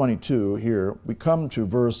chapter 22, here we come to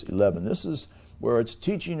verse 11. This is where it's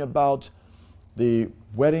teaching about the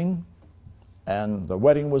wedding, and the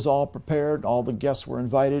wedding was all prepared. All the guests were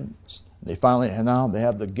invited. Now they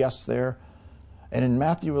have the guests there. And in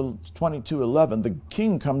Matthew 22:11, the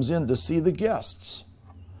king comes in to see the guests.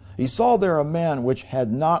 He saw there a man which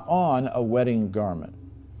had not on a wedding garment.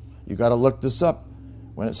 You got to look this up.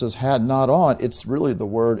 When it says had not on, it's really the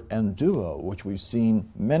word enduo, which we've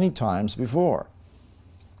seen many times before.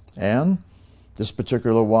 And this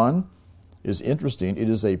particular one is interesting. It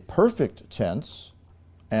is a perfect tense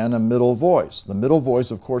and a middle voice. The middle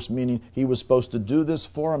voice, of course, meaning he was supposed to do this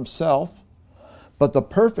for himself, But the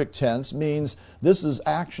perfect tense means this is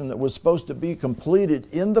action that was supposed to be completed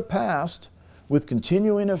in the past with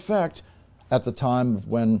continuing effect at the time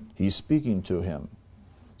when he's speaking to him.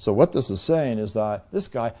 So what this is saying is that this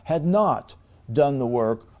guy had not done the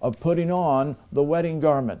work of putting on the wedding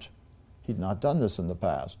garment. He'd not done this in the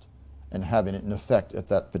past and having it in effect at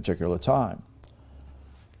that particular time.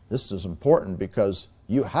 This is important because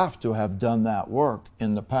you have to have done that work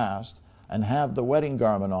in the past and have the wedding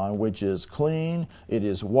garment on, which is clean, it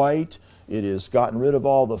is white, it has gotten rid of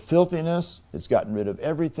all the filthiness, it's gotten rid of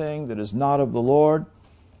everything that is not of the Lord,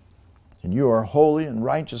 and you are holy and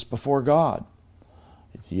righteous before God.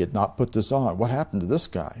 He had not put this on. What happened to this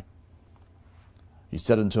guy? He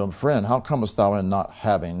said unto him, Friend, how comest thou in not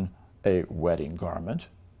having a wedding garment?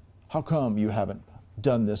 How come you haven't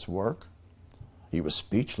done this work? He was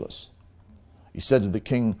speechless. He said to the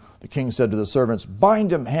king said to the servants,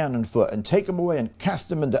 Bind him hand and foot, and take him away, and cast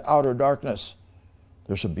him into outer darkness.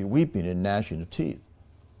 There shall be weeping and gnashing of teeth.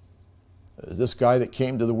 This guy that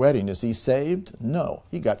came to the wedding, is he saved? No.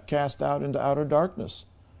 He got cast out into outer darkness.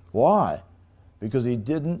 Why? Because he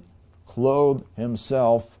didn't clothe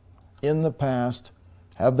himself in the past,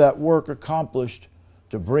 have that work accomplished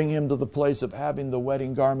to bring him to the place of having the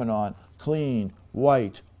wedding garment on, clean,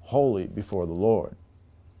 white, holy before the Lord.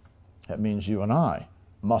 That means you and I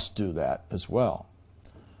must do that as well.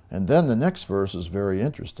 And then the next verse is very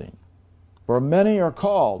interesting. For many are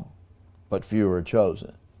called, but few are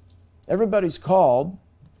chosen. Everybody's called.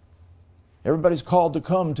 Everybody's called to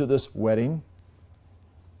come to this wedding.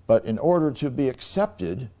 But in order to be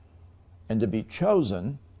accepted and to be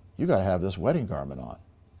chosen, you got to have this wedding garment on.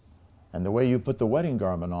 And the way you put the wedding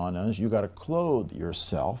garment on is you got to clothe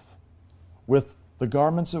yourself with the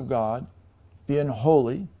garments of God, being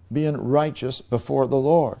holy, being righteous before the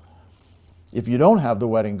Lord. If you don't have the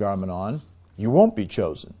wedding garment on, you won't be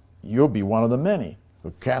chosen. You'll be one of the many who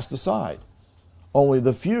are cast aside. Only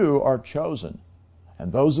the few are chosen,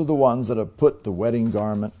 and those are the ones that have put the wedding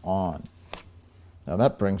garment on. Now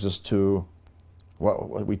that brings us to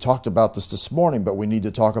what we talked about this morning, but we need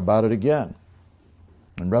to talk about it again.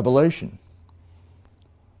 In Revelation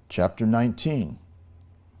chapter 19,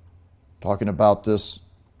 talking about this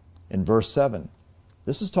in verse 7.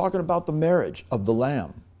 This is talking about the marriage of the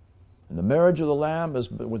Lamb. And the marriage of the Lamb is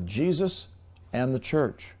with Jesus and the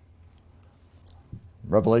church.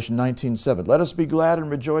 Revelation 19:7. Let us be glad and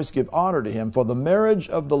rejoice, give honor to him, for the marriage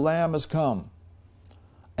of the Lamb is come.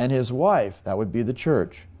 And his wife, that would be the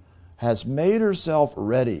church, has made herself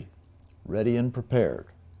ready and prepared.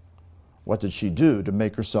 What did she do to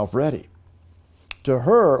make herself ready? To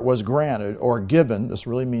her was granted, or given, this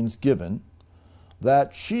really means given,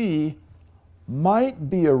 that she might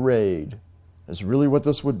be arrayed, is really what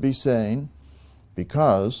this would be saying,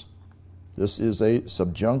 because this is a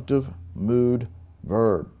subjunctive mood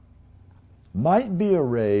verb. Might be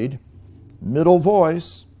arrayed, middle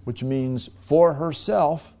voice, which means for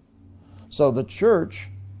herself. So the church,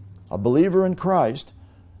 a believer in Christ,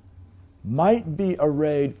 might be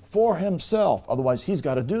arrayed for himself. Otherwise, he's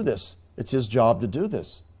got to do this. It's his job to do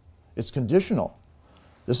this. It's conditional.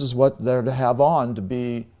 This is what they're to have on to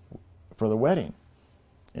be for the wedding.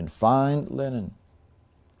 In fine linen,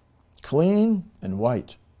 clean and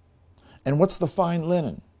white. And what's the fine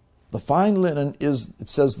linen? The fine linen is, it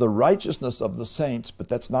says, the righteousness of the saints, but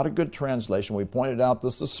that's not a good translation. We pointed out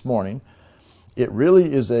this morning. It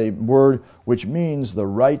really is a word which means the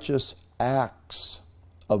righteous acts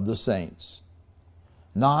of the saints.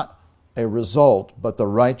 Not a result, but the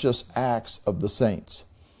righteous acts of the saints.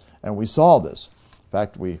 And we saw this. In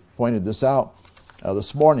fact, we pointed this out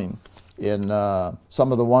this morning in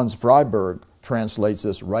some of the ones. Freiberg translates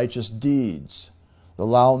this righteous deeds. The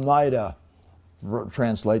Laonida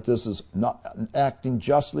translate this as not acting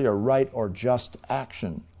justly or right or just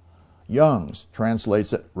action. Young's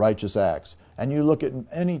translates it righteous acts. And you look at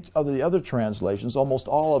any of the other translations, almost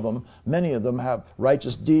all of them, many of them have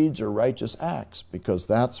righteous deeds or righteous acts, because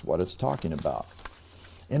that's what it's talking about.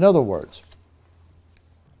 In other words,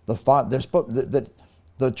 the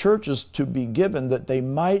church is to be given that they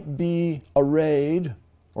might be arrayed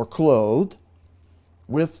or clothed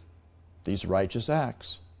with these righteous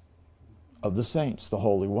acts of the saints, the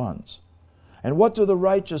holy ones. And what do the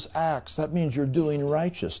righteous acts? That means you're doing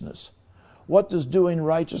righteousness. What does doing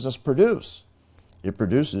righteousness produce? It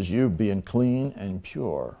produces you being clean and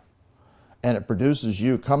pure. And it produces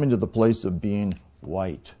you coming to the place of being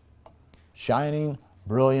white. Shining,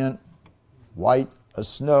 brilliant, white as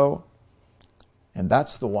snow. And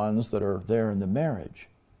that's the ones that are there in the marriage.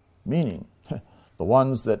 Meaning, the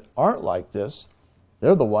ones that aren't like this,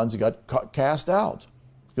 they're the ones that got cast out.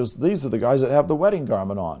 Because these are the guys that have the wedding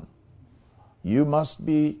garment on. You must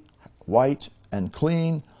be white and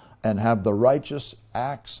clean and have the righteous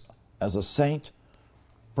acts as a saint,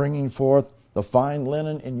 bringing forth the fine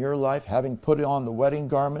linen in your life, having put on the wedding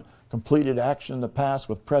garment, completed action in the past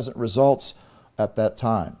with present results at that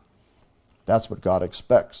time. That's what God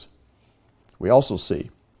expects. We also see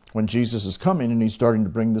when Jesus is coming and he's starting to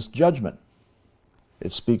bring this judgment.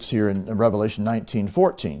 It speaks here in Revelation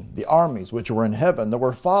 19:14, the armies which were in heaven that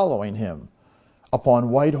were following him upon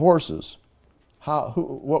white horses.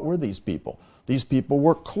 What were these people? These people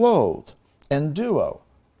were clothed in duo.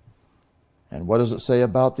 And what does it say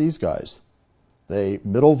about these guys? They,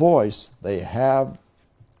 middle voice, they have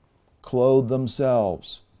clothed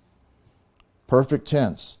themselves. Perfect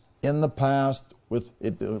tense. In the past,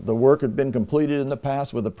 the work had been completed in the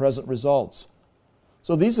past with the present results.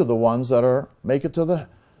 So these are the ones that make it to the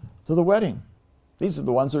wedding. These are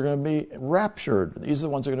the ones that are going to be raptured. These are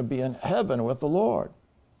the ones that are going to be in heaven with the Lord.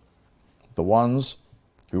 The ones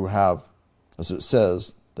who have, as it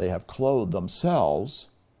says, they have clothed themselves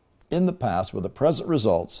in the past with the present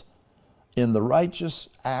results in the righteous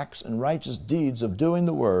acts and righteous deeds of doing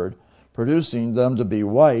the word, producing them to be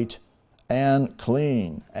white and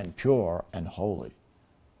clean and pure and holy.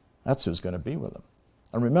 That's who's going to be with them.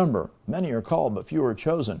 And remember, many are called, but few are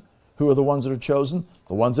chosen. Who are the ones that are chosen?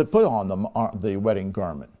 The ones that put on the wedding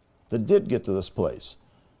garment, that did get to this place.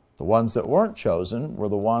 The ones that weren't chosen were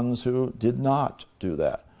the ones who did not do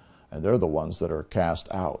that. And they're the ones that are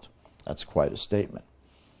cast out. That's quite a statement.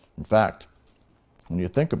 In fact, when you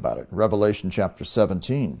think about it, Revelation chapter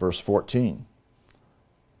 17, verse 14,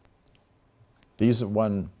 these are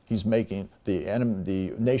when he's making,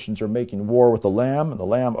 the nations are making war with the Lamb, and the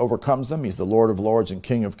Lamb overcomes them. He's the Lord of lords and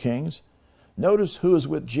King of kings. Notice who is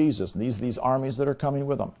with Jesus, and these armies that are coming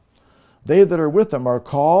with him. They that are with him are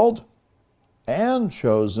called and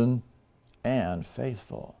chosen and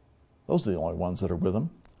faithful. Those are the only ones that are with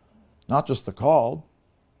him. Not just the called.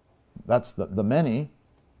 That's the many,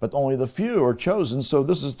 but only the few are chosen, so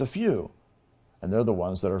this is the few. And they're the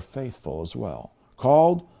ones that are faithful as well.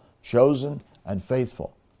 Called, chosen, and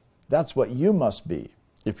faithful. That's what you must be.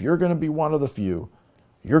 If you're going to be one of the few,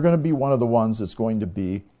 you're going to be one of the ones that's going to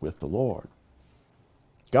be with the Lord.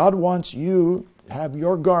 God wants you to have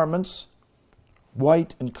your garments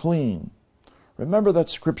white and clean. Remember that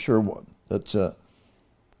scripture that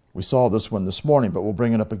we saw this one this morning, but we'll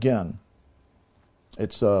bring it up again.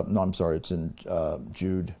 It's it's in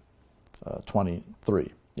Jude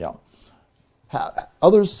 23. Yeah.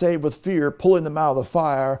 Others say with fear, pulling them out of the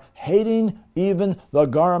fire, hating even the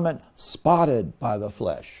garment spotted by the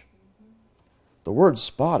flesh. The word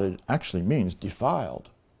spotted actually means defiled.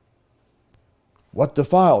 What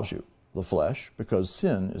defiles you? The flesh, because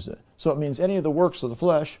sin is it. So it means any of the works of the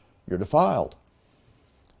flesh, you're defiled.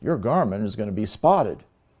 Your garment is going to be spotted.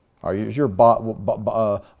 Is your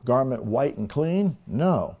garment white and clean?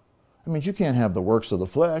 No. It means you can't have the works of the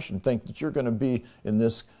flesh and think that you're going to be in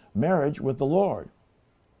this marriage with the Lord.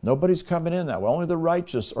 Nobody's coming in that way. Only the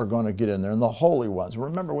righteous are going to get in there, and the holy ones.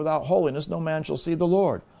 Remember, without holiness, no man shall see the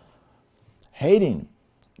Lord. Hating.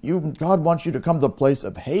 God wants you to come to the place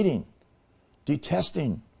of hating,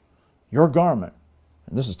 detesting your garment.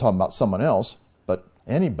 And this is talking about someone else, but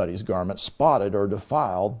anybody's garment spotted or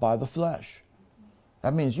defiled by the flesh.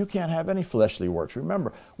 That means you can't have any fleshly works.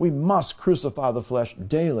 Remember, we must crucify the flesh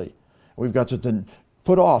daily. We've got to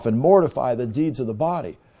put off and mortify the deeds of the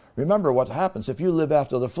body. Remember what happens. If you live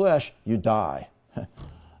after the flesh, you die.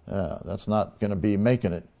 That's not going to be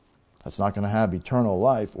making it. That's not going to have eternal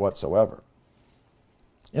life whatsoever.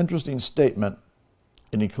 Interesting statement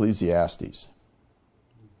in Ecclesiastes.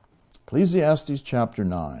 Ecclesiastes chapter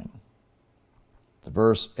 9,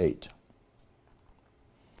 verse 8.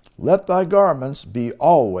 Let thy garments be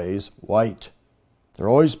always white. They're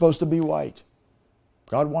always supposed to be white.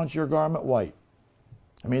 God wants your garment white.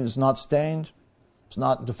 I mean, it's not stained, it's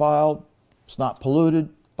not defiled, it's not polluted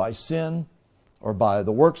by sin or by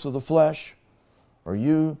the works of the flesh or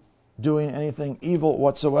you doing anything evil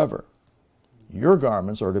whatsoever. Your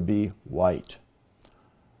garments are to be white.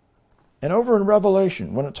 And over in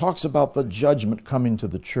Revelation, when it talks about the judgment coming to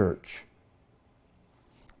the church,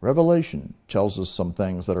 Revelation tells us some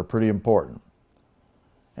things that are pretty important.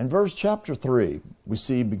 In chapter 3, we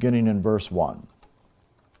see beginning in verse 1.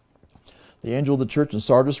 The angel of the church in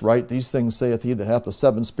Sardis write, These things saith he that hath the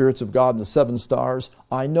 7 spirits of God and the 7 stars.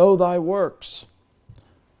 I know thy works.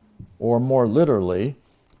 Or more literally,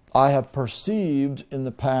 I have perceived in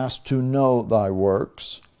the past to know thy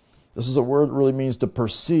works. This is a word that really means to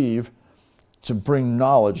perceive, to bring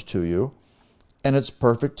knowledge to you. And it's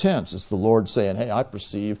perfect tense. It's the Lord saying, hey, I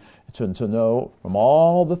perceive to know from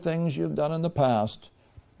all the things you've done in the past,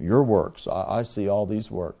 your works. I see all these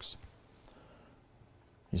works.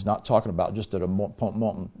 He's not talking about just at a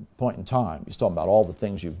point in time. He's talking about all the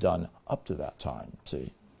things you've done up to that time.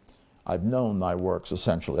 See, I've known thy works,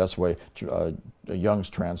 essentially. That's the way Young's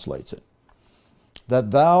translates it.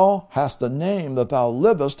 That thou hast a name, that thou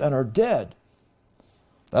livest and are dead.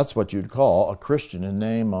 That's what you'd call a Christian in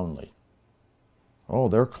name only. Oh,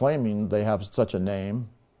 they're claiming they have such a name,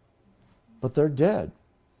 but they're dead.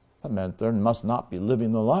 That meant they must not be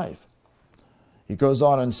living the life. He goes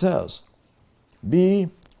on and says, be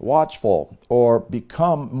watchful, or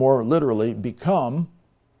become, more literally, become,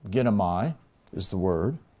 ginomai is the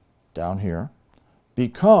word down here,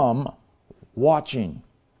 become watching.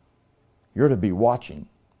 You're to be watching,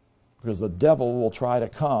 because the devil will try to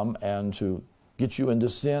come and to get you into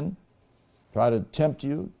sin, try to tempt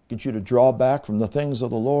you, get you to draw back from the things of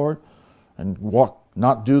the Lord and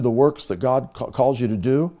not do the works that God calls you to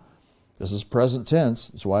do. This is present tense.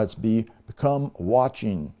 That's why it's become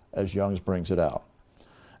watching, as Young's brings it out.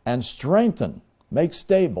 And strengthen, make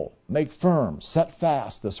stable, make firm, set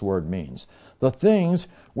fast, this word means, the things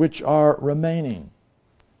which are remaining.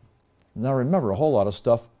 Now remember, a whole lot of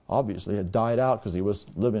stuff obviously had died out because he was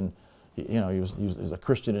living, he was a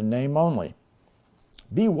Christian in name only.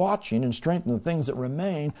 Be watching and strengthen the things that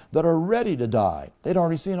remain that are ready to die. They'd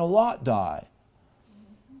already seen a lot die.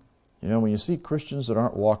 You know, when you see Christians that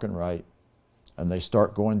aren't walking right and they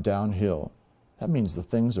start going downhill, that means the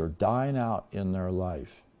things are dying out in their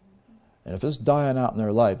life. And if it's dying out in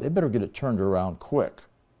their life, they better get it turned around quick,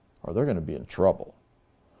 or they're going to be in trouble.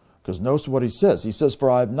 Because notice what he says. He says,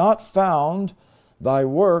 for I have not found thy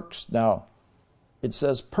works. Now, it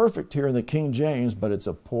says perfect here in the King James, but it's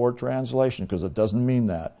a poor translation because it doesn't mean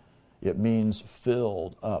that. It means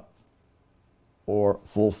filled up, or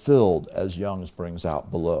fulfilled, as Young's brings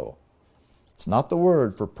out below. It's not the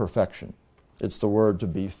word for perfection. It's the word to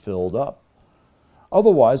be filled up.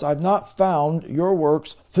 Otherwise, I've not found your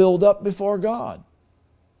works filled up before God.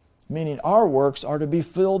 Meaning our works are to be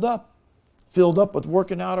filled up with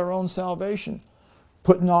working out our own salvation,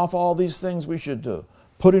 putting off all these things we should do,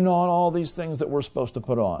 putting on all these things that we're supposed to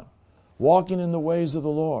put on, walking in the ways of the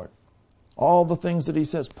Lord, all the things that he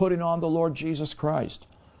says, putting on the Lord Jesus Christ.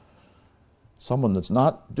 Someone that's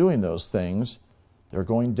not doing those things, they're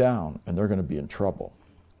going down and they're going to be in trouble.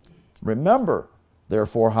 Remember,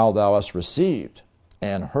 therefore, how thou hast received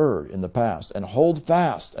and heard in the past, and hold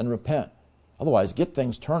fast and repent. Otherwise, get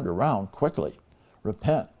things turned around quickly.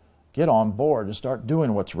 Repent. Get on board and start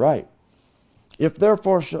doing what's right. If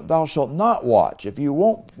therefore thou shalt not watch, if you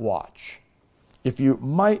won't watch, if you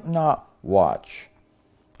might not watch,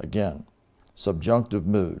 again, subjunctive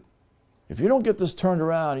mood. If you don't get this turned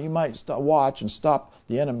around, you might watch and stop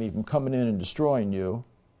the enemy from coming in and destroying you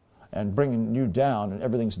and bringing you down, and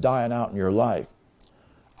everything's dying out in your life.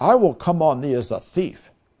 I will come on thee as a thief.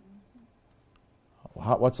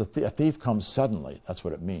 What's a thief? A thief comes suddenly. That's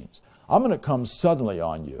what it means. I'm going to come suddenly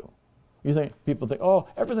on you. People think, oh,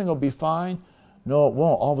 everything will be fine. No, it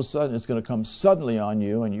won't. All of a sudden, it's going to come suddenly on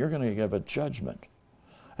you, and you're going to give a judgment.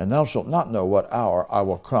 And thou shalt not know what hour I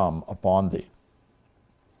will come upon thee.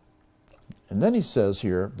 And then he says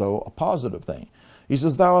here, though, a positive thing. He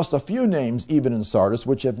says, thou hast a few names, even in Sardis,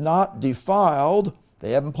 which have not defiled,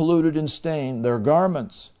 they haven't polluted and stained their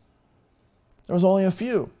garments. There was only a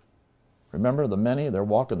few. Remember the many, they're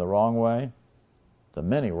walking the wrong way? The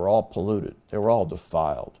many were all polluted. They were all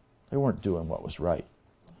defiled. They weren't doing what was right.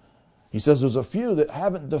 He says there's a few that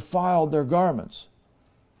haven't defiled their garments.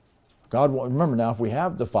 God, remember now, if we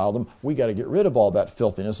have defiled them, we got to get rid of all that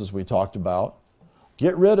filthiness as we talked about.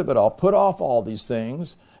 Get rid of it all. Put off all these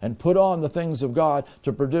things and put on the things of God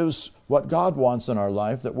to produce what God wants in our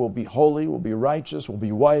life, that will be holy, will be righteous, will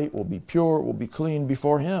be white, will be pure, will be clean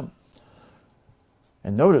before Him.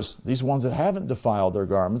 And notice, these ones that haven't defiled their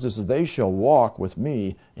garments, it says, they shall walk with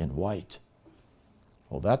me in white.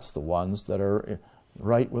 Well, that's the ones that are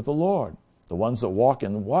right with the Lord. The ones that walk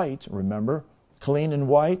in white, remember, clean and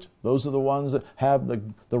white, those are the ones that have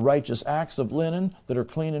the righteous acts of linen that are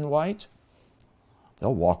clean and white.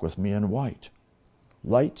 They'll walk with me in white.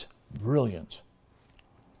 Light, brilliant,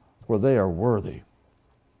 for they are worthy.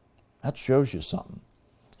 That shows you something.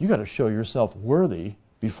 You got to show yourself worthy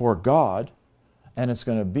before God, and it's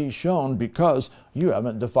going to be shown because you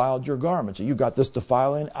haven't defiled your garments. You got this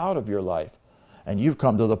defiling out of your life, and you've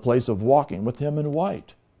come to the place of walking with Him in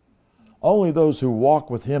white. Only those who walk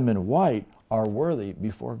with Him in white are worthy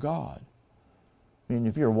before God. I mean,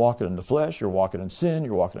 if you're walking in the flesh, you're walking in sin,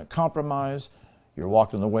 you're walking in compromise, you're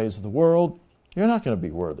walking in the ways of the world, you're not going to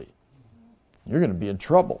be worthy. You're going to be in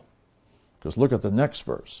trouble. Because look at the next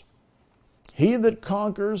verse. He that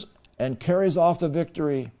conquers and carries off the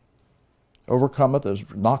victory. Overcometh is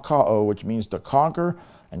nakao, which means to conquer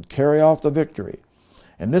and carry off the victory.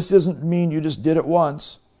 And this doesn't mean you just did it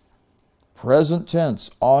once. Present tense,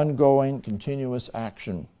 ongoing, continuous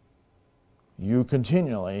action. You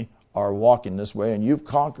continually are walking this way, and you're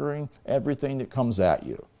conquering everything that comes at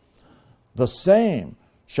you. The same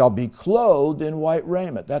shall be clothed in white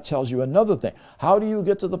raiment. That tells you another thing. How do you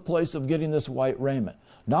get to the place of getting this white raiment?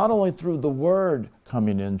 Not only through the word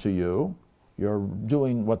coming into you, you're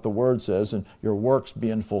doing what the word says and your works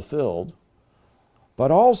being fulfilled,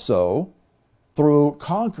 but also through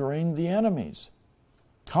conquering the enemies,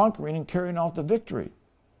 conquering and carrying off the victory.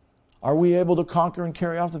 Are we able to conquer and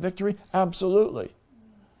carry off the victory? Absolutely.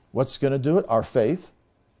 What's going to do it? Our faith.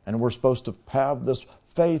 And we're supposed to have this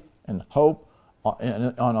faith and hope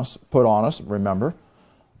on us, put on us, remember.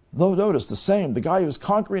 Notice the same. The guy who's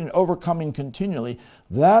conquering and overcoming continually,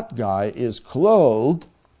 that guy is clothed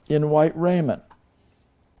in white raiment.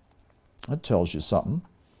 That tells you something.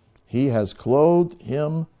 He has clothed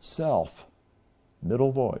himself.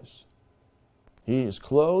 Middle voice. He is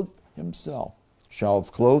clothed himself, shall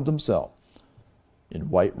have clothed himself in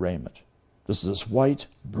white raiment. This is white,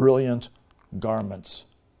 brilliant garments.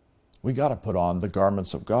 We got to put on the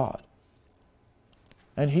garments of God.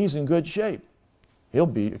 And he's in good shape. He'll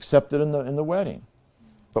be accepted in the wedding.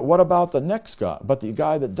 But what about the next guy? But the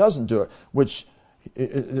guy that doesn't do it, which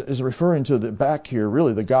is referring to the back here,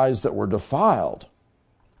 really the guys that were defiled.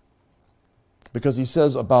 Because he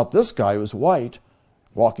says about this guy who's white,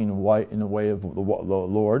 walking white in the way of the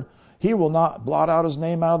Lord, he will not blot out his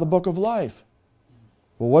name out of the book of life.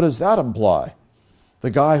 Well, what does that imply?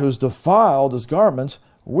 The guy who's defiled his garments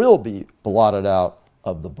will be blotted out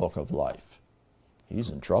of the book of life. He's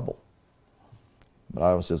in trouble. But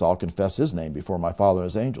I always says, I'll confess his name before my Father and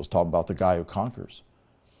his angels, talking about the guy who conquers.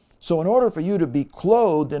 So in order for you to be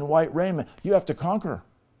clothed in white raiment, you have to conquer.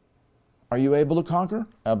 Are you able to conquer?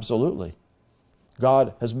 Absolutely.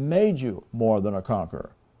 God has made you more than a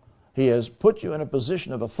conqueror. He has put you in a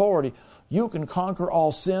position of authority. You can conquer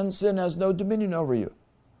all sin. Sin has no dominion over you.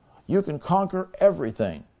 You can conquer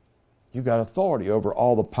everything. You've got authority over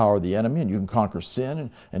all the power of the enemy, and you can conquer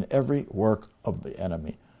sin and every work of the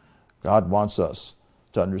enemy. God wants us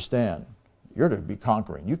to understand you're to be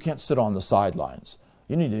conquering. You can't sit on the sidelines.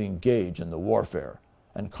 You need to engage in the warfare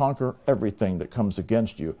and conquer everything that comes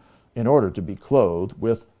against you in order to be clothed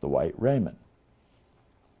with the white raiment.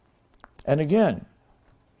 And again,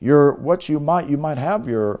 you might have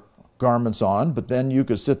your garments on, but then you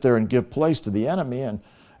could sit there and give place to the enemy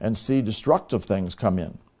and see destructive things come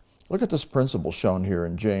in. Look at this principle shown here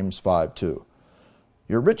in James 5:2.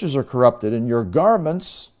 Your riches are corrupted and your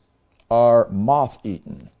garments are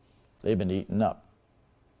moth-eaten. They've been eaten up.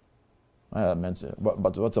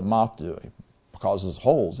 But what's a moth do? It causes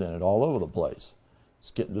holes in it all over the place.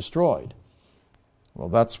 It's getting destroyed. Well,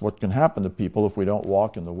 that's what can happen to people if we don't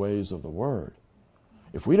walk in the ways of the Word.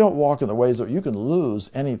 If we don't walk in the ways of, you can lose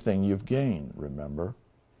anything you've gained, remember.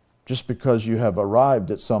 Just because you have arrived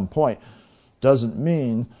at some point doesn't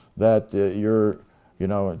mean that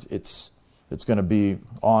it's going to be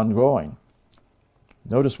ongoing.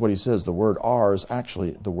 Notice what he says. The word are is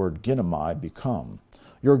actually the word ginomai, become.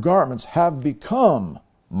 Your garments have become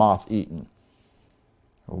moth-eaten.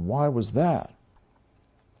 Well, why was that?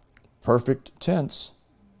 Perfect tense,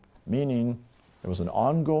 meaning it was an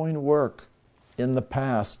ongoing work in the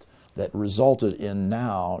past that resulted in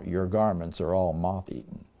now your garments are all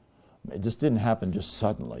moth-eaten. It just didn't happen just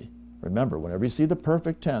suddenly. Remember, whenever you see the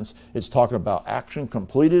perfect tense, it's talking about action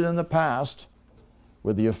completed in the past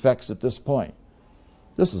with the effects at this point.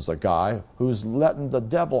 This is a guy who's letting the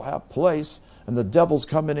devil have place, and the devil's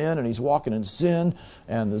coming in and he's walking in sin,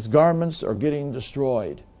 and his garments are getting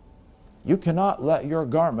destroyed. You cannot let your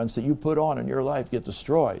garments that you put on in your life get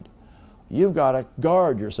destroyed. You've got to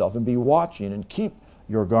guard yourself and be watching and keep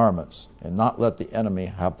your garments and not let the enemy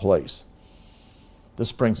have place.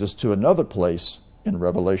 This brings us to another place in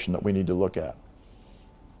Revelation that we need to look at.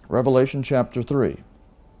 Revelation chapter 3,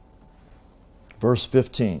 verse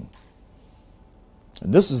 15.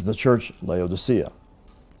 And this is the church Laodicea.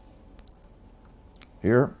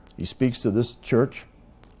 Here he speaks to this church,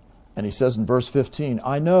 and he says in verse 15,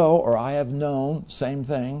 I know, or I have known, same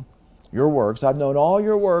thing, your works. I've known all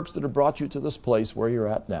your works that have brought you to this place where you're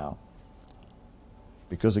at now.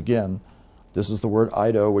 Because again, this is the word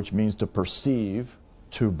ido, which means to perceive,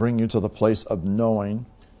 to bring you to the place of knowing.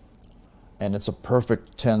 And it's a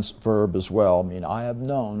perfect tense verb as well. I mean, I have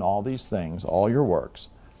known all these things, all your works,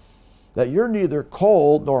 that you're neither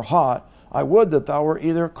cold nor hot. I would that thou were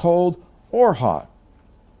either cold or hot.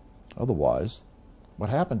 Otherwise, what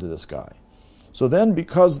happened to this guy? So then,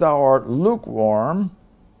 because thou art lukewarm,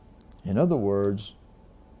 in other words,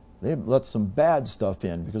 they let some bad stuff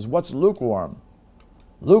in. Because what's lukewarm?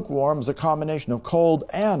 Lukewarm is a combination of cold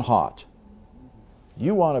and hot.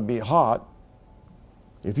 You want to be hot.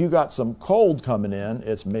 If you got some cold coming in,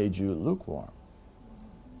 it's made you lukewarm.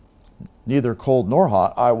 Neither cold nor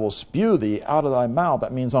hot, I will spew thee out of thy mouth.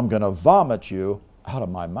 That means I'm going to vomit you out of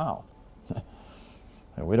my mouth.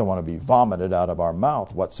 And we don't want to be vomited out of our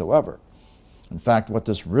mouth whatsoever. In fact, what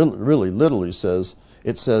this really literally says,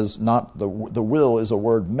 it says not the will is a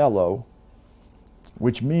word mellow,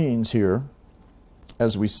 which means here,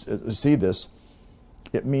 as we see this,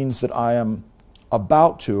 it means that I am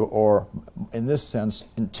about to, or in this sense,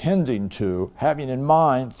 intending to, having in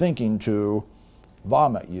mind, thinking to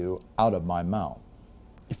vomit you out of my mouth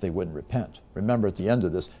if they wouldn't repent. Remember, at the end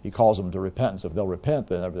of this, he calls them to repentance. If they'll repent,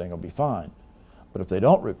 then everything will be fine. But if they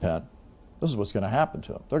don't repent, this is what's going to happen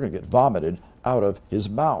to them. They're going to get vomited out of his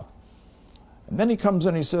mouth. And then he comes in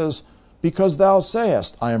and he says, because thou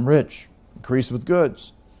sayest, I am rich, increased with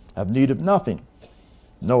goods, have need of nothing.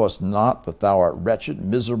 Knowest not that thou art wretched,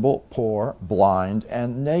 miserable, poor, blind,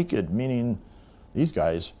 and naked? Meaning, these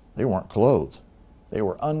guys, they weren't clothed. They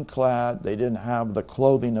were unclad. They didn't have the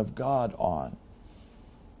clothing of God on.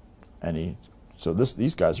 And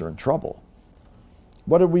these guys are in trouble.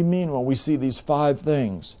 What do we mean when we see these 5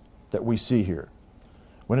 things that we see here?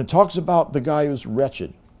 When it talks about the guy who's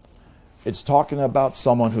wretched, it's talking about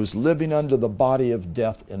someone who's living under the body of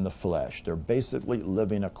death in the flesh. They're basically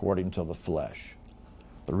living according to the flesh.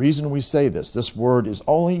 The reason we say this word is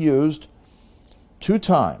only used 2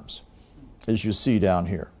 times, as you see down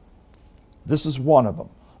here. This is one of them.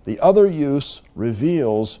 The other use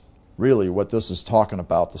reveals really what this is talking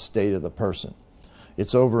about, the state of the person.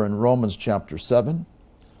 It's over in Romans chapter 7,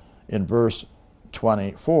 in verse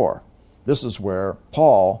 24. This is where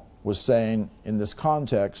Paul was saying in this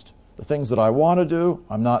context, the things that I want to do,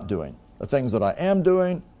 I'm not doing. The things that I am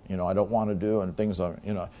doing, I don't want to do, and things are,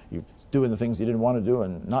 doing the things he didn't want to do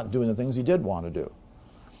and not doing the things he did want to do.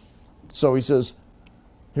 So he says,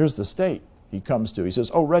 here's the state he comes to. He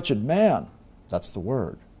says, oh, wretched man, that's the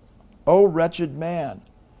word. Oh, wretched man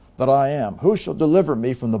that I am, who shall deliver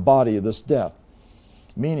me from the body of this death?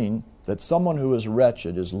 Meaning that someone who is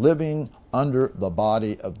wretched is living under the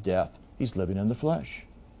body of death. He's living in the flesh.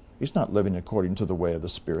 He's not living according to the way of the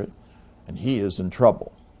Spirit, and he is in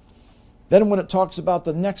trouble. Then when it talks about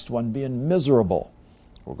the next one being miserable,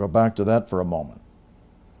 we'll go back to that for a moment.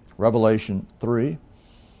 Revelation 3,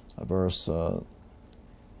 verse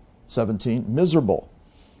 17, miserable.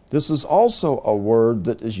 This is also a word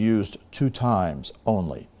that is used 2 times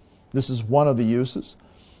only. This is one of the uses.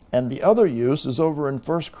 And the other use is over in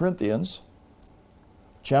 1 Corinthians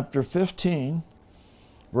chapter 15,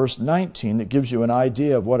 verse 19, that gives you an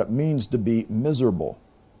idea of what it means to be miserable.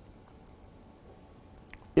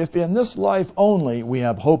 If in this life only we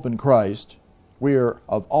have hope in Christ, we are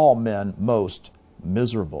of all men most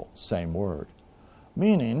miserable. Same word.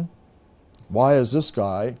 Meaning, why is this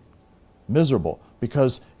guy miserable?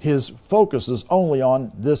 Because his focus is only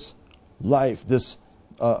on this life,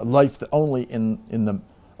 life that only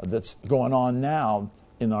that's going on now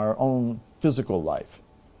in our own physical life.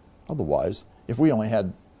 Otherwise, if we only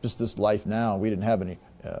had just this life now, we didn't have any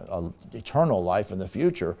eternal life in the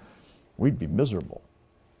future, we'd be miserable.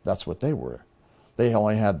 That's what they were. They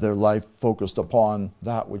only had their life focused upon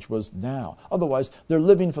that which was now. Otherwise, they're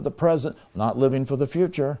living for the present, not living for the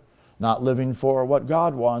future, not living for what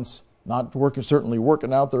God wants, not certainly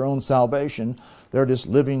working out their own salvation. They're just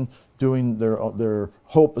living, doing their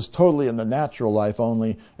hope is totally in the natural life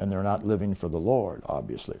only, and they're not living for the Lord,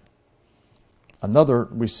 obviously. Another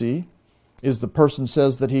we see is the person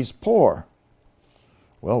says that he's poor.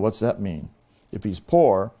 Well, what's that mean? If he's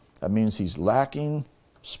poor, that means he's lacking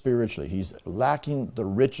spiritually. He's lacking the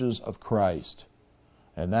riches of Christ.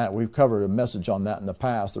 And that we've covered a message on that in the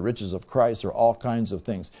past. The riches of Christ are all kinds of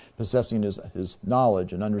things. Possessing his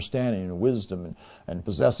knowledge and understanding and wisdom and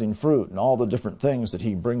possessing fruit and all the different things that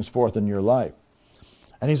he brings forth in your life.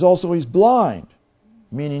 And he's blind,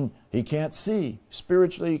 meaning he can't see.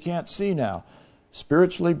 Spiritually, he can't see now.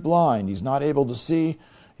 Spiritually blind. He's not able to see.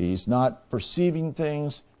 He's not perceiving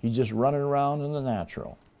things. He's just running around in the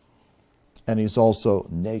natural. And he's also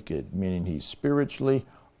naked, meaning he's spiritually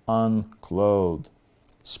unclothed.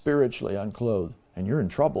 Spiritually unclothed. And you're in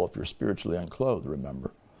trouble if you're spiritually unclothed,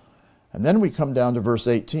 remember. And then we come down to verse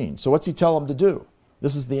 18. So what's he tell him to do?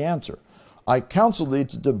 This is the answer. I counsel thee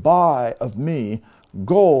to buy of me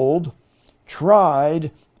gold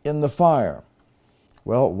tried in the fire.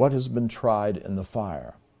 Well, what has been tried in the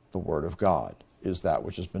fire? The Word of God is that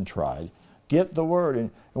which has been tried. Get the word.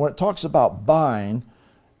 And when it talks about buying,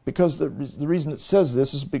 because the reason it says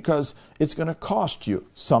this is because it's going to cost you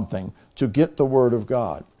something to get the word of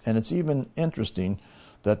God. And it's even interesting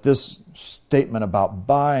that this statement about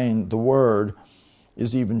buying the word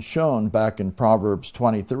is even shown back in Proverbs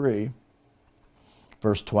 23,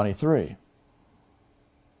 verse 23.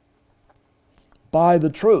 Buy the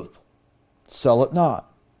truth, sell it not.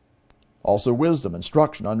 Also wisdom,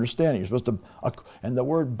 instruction, understanding. You're supposed to, and the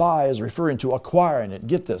word buy is referring to acquiring it.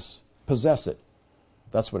 Get this, possess it.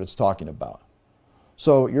 That's what it's talking about.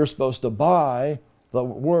 So you're supposed to buy the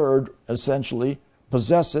word, essentially,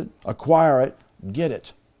 possess it, acquire it, get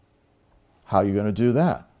it. How are you going to do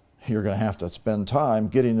that? You're going to have to spend time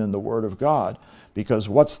getting in the Word of God, because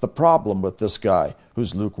what's the problem with this guy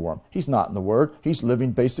who's lukewarm? He's not in the Word. He's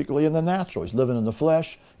living basically in the natural. He's living in the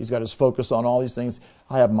flesh. He's got his focus on all these things.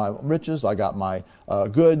 I have my riches. I got my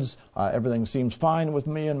goods. Everything seems fine with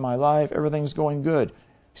me in my life. Everything's going good.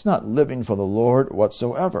 He's not living for the Lord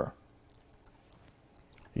whatsoever.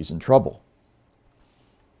 He's in trouble.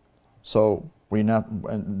 So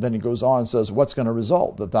and then he goes on and says, what's going to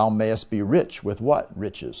result? That thou mayest be rich with what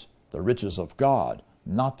riches? The riches of God,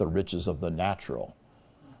 not the riches of the natural.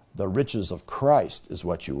 The riches of Christ is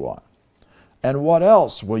what you want. And what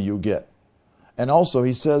else will you get? And also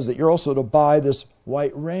he says that you're also to buy this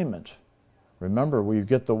white raiment. Remember, we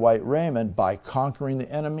get the white raiment by conquering the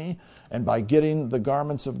enemy and by getting the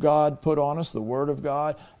garments of God put on us, the Word of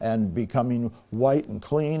God, and becoming white and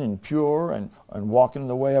clean and pure and walking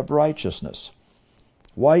the way of righteousness.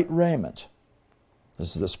 White raiment.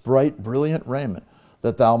 This is this bright, brilliant raiment,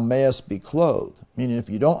 that thou mayest be clothed. Meaning if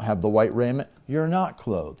you don't have the white raiment, you're not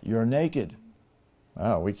clothed. You're naked.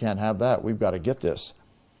 Oh, we can't have that. We've got to get this.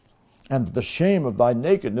 And the shame of thy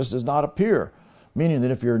nakedness does not appear. Meaning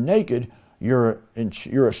that if you're naked, you're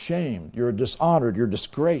ashamed, you're dishonored, you're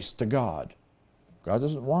disgraced to God. God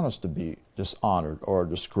doesn't want us to be dishonored or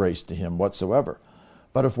disgraced to Him whatsoever.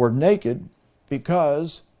 But if we're naked,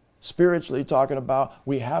 because spiritually talking about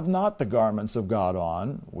we have not the garments of God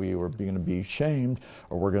on, we are going to be shamed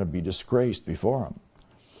or we're going to be disgraced before Him.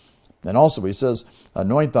 And also he says,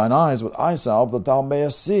 anoint thine eyes with eye salve that thou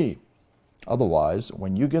mayest see. Otherwise,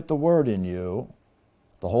 when you get the Word in you,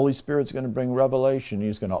 the Holy Spirit's going to bring revelation.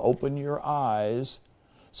 He's going to open your eyes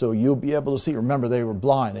so you'll be able to see. Remember, they were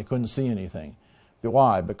blind. They couldn't see anything.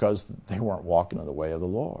 Why? Because they weren't walking in the way of the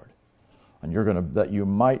Lord. And that you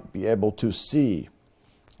might be able to see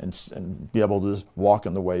and be able to walk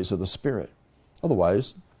in the ways of the Spirit.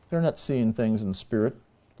 Otherwise, they're not seeing things in the Spirit.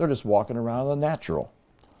 They're just walking around in the natural.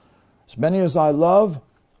 As many as I love,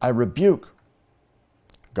 I rebuke.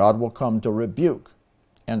 God will come to rebuke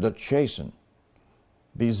and to chasten.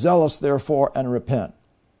 Be zealous, therefore, and repent.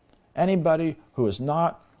 Anybody who is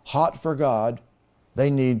not hot for God, they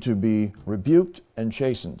need to be rebuked and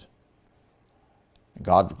chastened.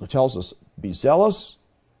 God tells us, be zealous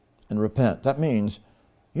and repent. That means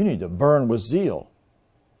you need to burn with zeal.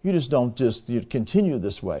 You just don't you continue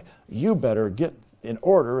this way. You better get in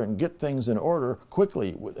order and get things in order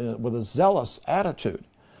quickly with a zealous attitude.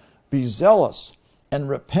 Be zealous and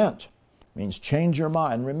repent. Means change your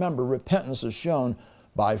mind. Remember, repentance is shown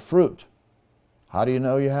by fruit. How do you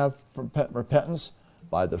know you have repentance?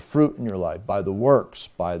 By the fruit in your life, by the works,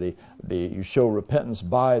 by you show repentance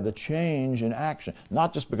by the change in action.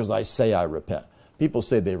 Not just because I say I repent. People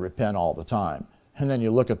say they repent all the time. And then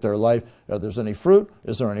you look at their life, if there's any fruit,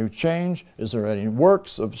 is there any change? Is there any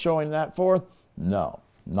works of showing that forth? No,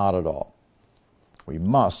 not at all. We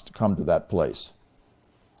must come to that place.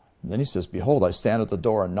 And then he says, behold, I stand at the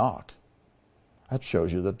door and knock. That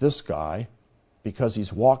shows you that this guy, because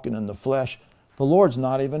he's walking in the flesh, the Lord's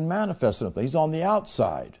not even manifested in him. He's on the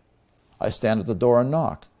outside. I stand at the door and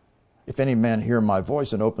knock. If any man hear my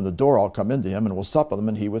voice and open the door, I'll come into him and will sup with him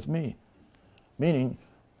and he with me. Meaning,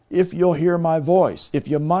 if you'll hear my voice, if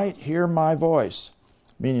you might hear my voice,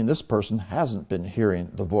 meaning this person hasn't been hearing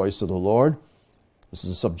the voice of the Lord. This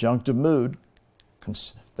is a subjunctive mood.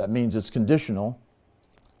 That means it's conditional.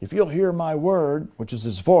 If you'll hear my word, which is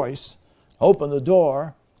His voice, open the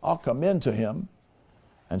door, I'll come into him.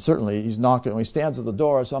 And certainly he's knocking. When he stands at the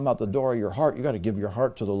door, so I'm at the door of your heart. You've got to give your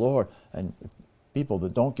heart to the Lord. And people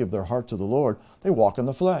that don't give their heart to the Lord, they walk in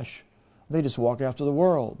the flesh. They just walk after the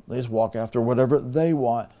world. They just walk after whatever they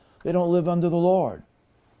want. They don't live under the Lord.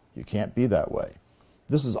 You can't be that way.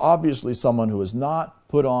 This is obviously someone who has not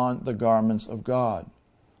put on the garments of God.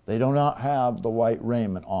 They do not have the white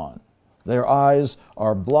raiment on. Their eyes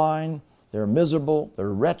are blind. They're miserable.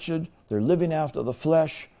 They're wretched. They're living after the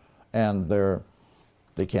flesh. And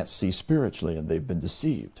they can't see spiritually, and they've been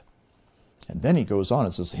deceived. And then he goes on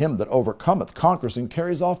and says, him that overcometh conquers and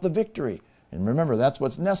carries off the victory. And remember, that's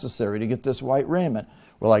what's necessary to get this white raiment.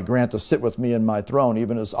 Will I grant to sit with me in my throne,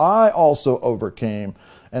 even as I also overcame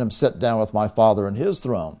and am set down with my Father in his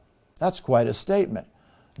throne. That's quite a statement.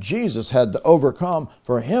 Jesus had to overcome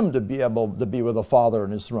for him to be able to be with the Father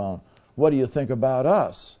in his throne. What do you think about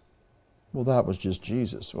us? Well, that was just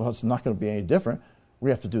Jesus. Well, it's not going to be any different. We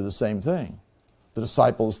have to do the same thing. The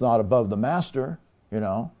disciple is not above the master, you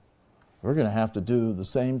know. We're going to have to do the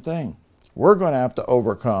same thing. We're going to have to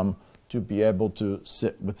overcome to be able to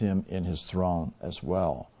sit with him in his throne as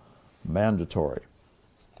well. Mandatory.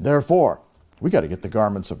 Therefore, we got to get the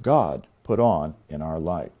garments of God put on in our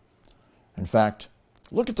life. In fact,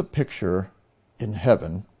 look at the picture in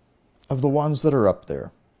heaven of the ones that are up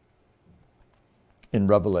there in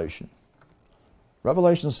Revelation.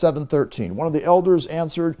 Revelation 7:13. One of the elders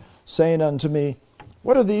answered, saying unto me,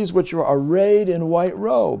 what are these which are arrayed in white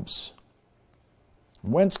robes?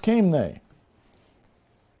 Whence came they?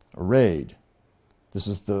 Arrayed. This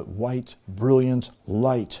is the white, brilliant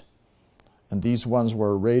light. And these ones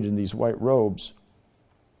were arrayed in these white robes.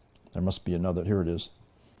 There must be another. Here it is.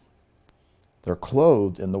 They're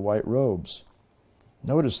clothed in the white robes.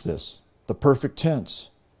 Notice this, the perfect tense.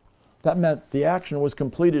 That meant the action was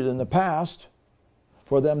completed in the past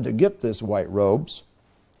for them to get this white robes.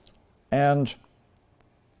 And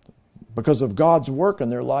because of God's work in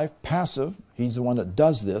their life, passive, he's the one that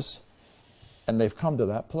does this, and they've come to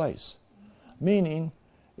that place. Meaning,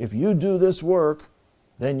 if you do this work,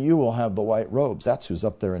 then you will have the white robes. That's who's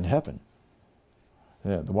up there in heaven.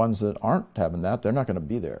 Yeah, the ones that aren't having that, they're not going to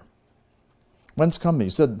be there. Whence come they?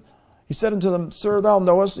 He said unto them, Sir, thou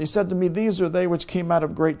knowest. He said to me, these are they which came out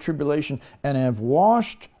of great tribulation, and have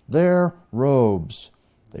washed their robes.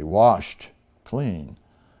 They washed clean,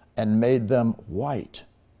 and made them white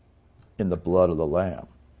in the blood of the Lamb.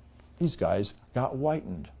 These guys got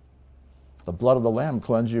whitened. The blood of the Lamb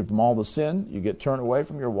cleanses you from all the sin. You get turned away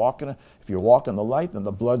from your walking. If you're walking the light, then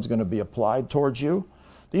the blood's going to be applied towards you.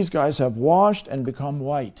 These guys have washed and become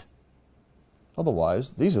white.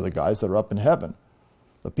 Otherwise, these are the guys that are up in heaven.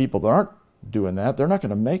 The people that aren't doing that, they're not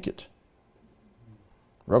going to make it.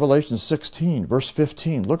 Revelation 16, verse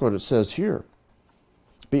 15, look what it says here.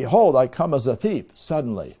 Behold, I come as a thief,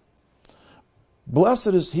 suddenly. Blessed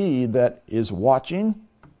is he that is watching,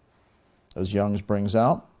 as Young's brings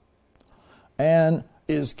out, and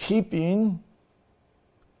is keeping,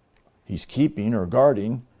 he's keeping or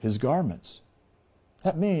guarding his garments.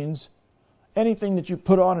 That means anything that you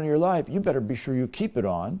put on in your life, you better be sure you keep it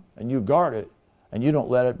on and you guard it and you don't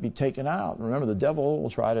let it be taken out. Remember, the devil will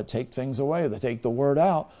try to take things away. They take the word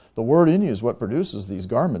out. The word in you is what produces these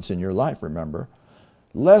garments in your life, remember.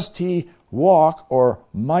 Lest he walk or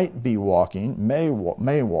might be walking, may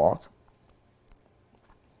walk.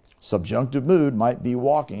 Subjunctive mood, might be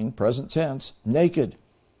walking, present tense, naked.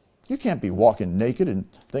 You can't be walking naked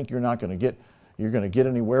and think you're going to get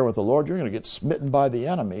anywhere with the Lord. You're going to get smitten by the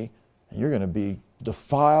enemy, and you're going to be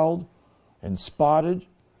defiled and spotted,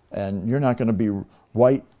 and you're not going to be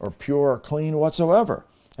white or pure or clean whatsoever.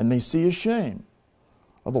 And they see a shame.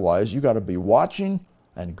 Otherwise, you got to be watching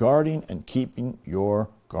and guarding and keeping your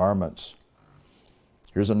garments.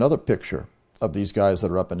 Here's another picture of these guys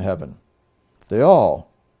that are up in heaven. They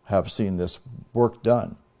all have seen this work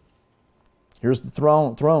done. Here's the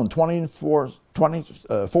throne 4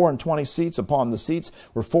 and 20 seats. Upon the seats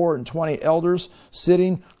were 4 and 20 elders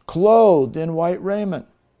sitting clothed in white raiment.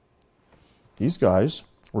 These guys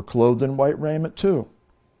were clothed in white raiment too,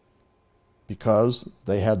 because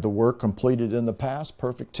they had the work completed in the past,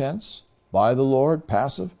 perfect tense, by the Lord,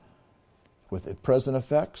 passive, with the present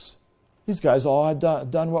effects. These guys all had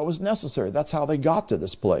done what was necessary. That's how they got to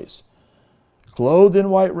this place. Clothed in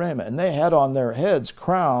white raiment, and they had on their heads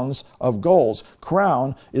crowns of gold.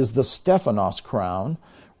 Crown is the Stephanos crown,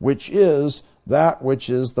 which is that which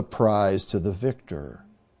is the prize to the victor.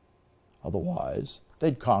 Otherwise,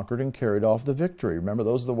 they'd conquered and carried off the victory. Remember,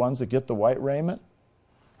 those are the ones that get the white raiment?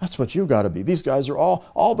 That's what you got to be. These guys are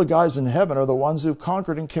all the guys in heaven are the ones who've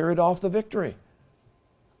conquered and carried off the victory.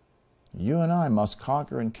 You and I must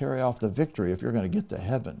conquer and carry off the victory if you're going to get to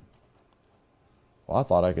heaven. Well, I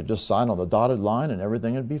thought I could just sign on the dotted line and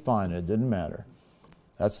everything would be fine. It didn't matter.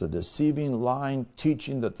 That's the deceiving line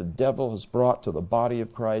teaching that the devil has brought to the body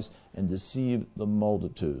of Christ and deceived the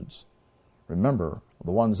multitudes. Remember,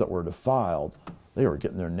 the ones that were defiled, they were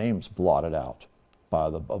getting their names blotted out by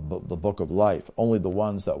the book of life. Only the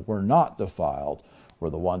ones that were not defiled were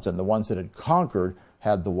the ones, and the ones that had conquered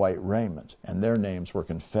had the white raiment, and their names were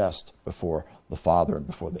confessed before the Father and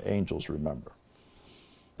before the angels, remember.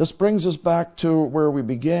 This brings us back to where we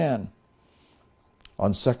began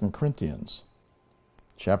on 2 Corinthians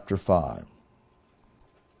chapter 5.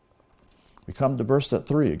 We come to verse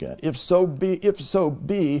 3 again. If so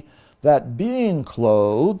be that being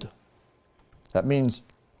clothed, that means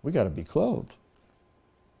we got to be clothed.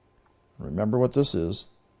 Remember what this is.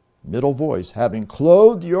 Middle voice. Having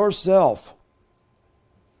clothed yourself,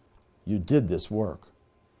 you did this work.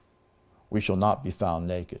 We shall not be found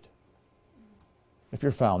naked. If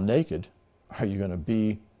you're found naked, are you going to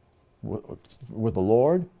be with the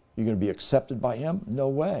Lord? You're going to be accepted by Him? No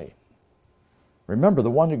way. Remember,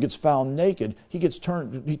 the one who gets found naked, he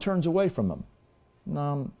turns away from Him.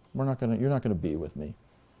 No, you're not going to be with me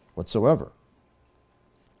whatsoever.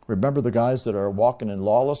 Remember the guys that are walking in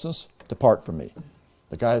lawlessness? Depart from me.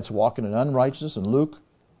 The guy that's walking in unrighteousness in Luke,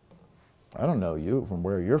 I don't know you from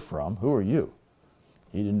where you're from. Who are you?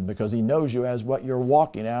 He didn't, because he knows you as what you're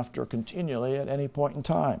walking after continually at any point in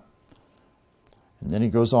time. And then he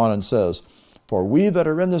goes on and says, for we that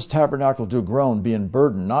are in this tabernacle do groan, being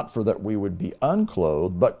burdened, not for that we would be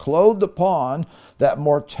unclothed, but clothed upon, that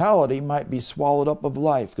mortality might be swallowed up of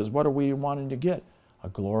life. Because what are we wanting to get? A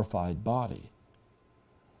glorified body.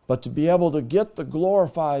 But to be able to get the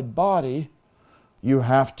glorified body, you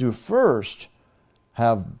have to first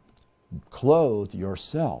have clothed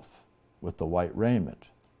yourself with the white raiment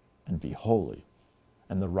and be holy.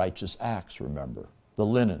 And the righteous acts, remember, the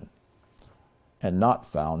linen, and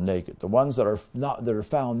not found naked. The ones that are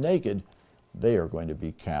found naked, they are going to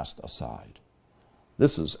be cast aside.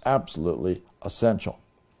 This is absolutely essential.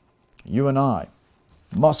 You and I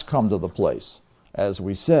must come to the place, as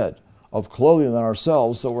we said, of clothing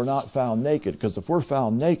ourselves so we're not found naked. Because if we're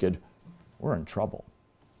found naked, we're in trouble.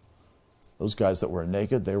 Those guys that were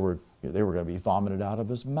naked, they were going to be vomited out of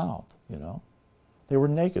his mouth, you know. They were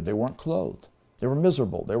naked. They weren't clothed. They were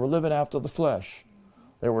miserable. They were living after the flesh.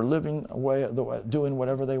 They were living away, doing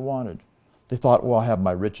whatever they wanted. They thought, well, I have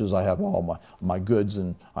my riches. I have all my goods,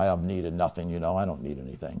 and I have needed nothing, you know. I don't need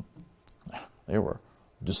anything. They were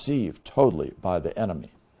deceived totally by the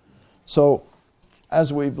enemy. So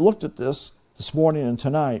as we've looked at this morning and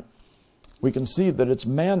tonight, we can see that it's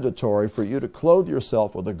mandatory for you to clothe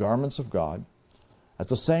yourself with the garments of God. At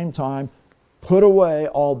the same time, put away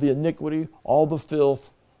all the iniquity, all the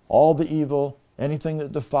filth, all the evil, anything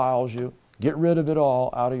that defiles you. Get rid of it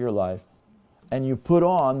all out of your life. And you put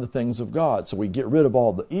on the things of God. So we get rid of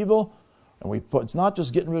all the evil, and it's not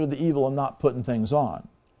just getting rid of the evil and not putting things on.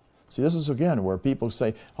 See, this is again where people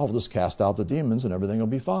say, oh, we'll just cast out the demons and everything will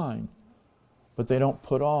be fine. But they don't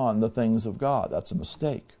put on the things of God. That's a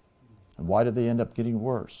mistake. And why do they end up getting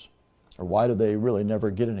worse? Or why do they really never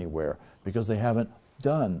get anywhere? Because they haven't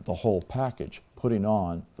done the whole package, putting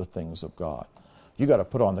on the things of God. You got to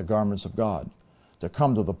put on the garments of God to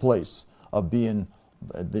come to the place of being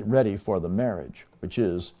ready for the marriage, which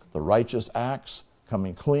is the righteous acts,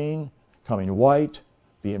 coming clean, coming white,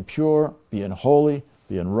 being pure, being holy,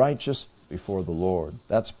 being righteous before the Lord.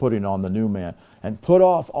 That's putting on the new man. And put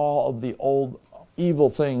off all of the old evil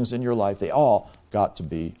things in your life. They all got to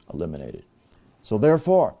be eliminated. So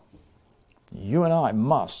therefore, you and I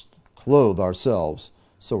must clothe ourselves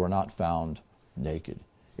so we're not found naked.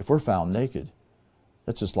 If we're found naked,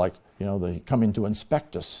 that's just like, you know, they come in to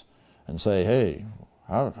inspect us and say, hey,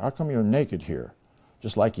 how come you're naked here?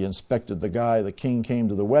 Just like he inspected the king came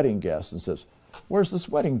to the wedding guest and says, where's this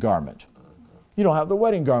wedding garment? You don't have the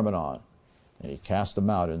wedding garment on. And he cast them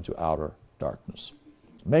out into outer darkness.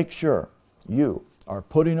 Make sure you are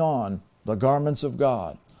putting on the garments of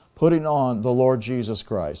God, putting on the Lord Jesus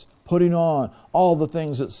Christ, putting on all the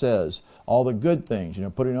things it says, all the good things, you know,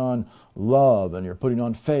 putting on love, and you're putting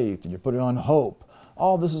on faith, and you're putting on hope.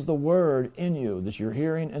 All this is the word in you that you're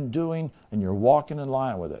hearing and doing, and you're walking in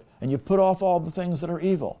line with it. And you put off all the things that are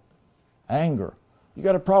evil. Anger. You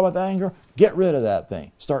got a problem with anger? Get rid of that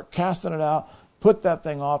thing. Start casting it out. Put that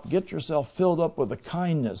thing off. Get yourself filled up with the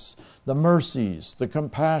kindness, the mercies, the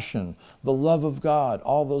compassion, the love of God,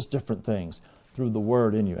 all those different things through the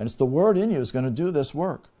word in you. And it's the word in you is going to do this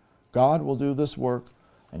work. God will do this work,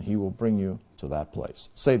 and He will bring you to that place.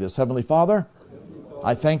 Say this, Heavenly Father,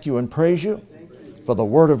 I thank you and praise you for the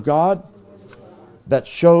word of God that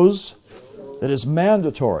shows that it's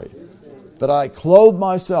mandatory that I clothe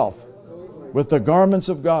myself with the garments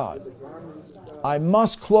of God. I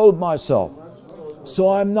must clothe myself so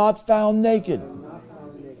I'm not found naked.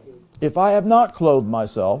 If I have not clothed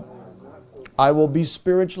myself, I will be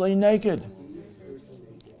spiritually naked.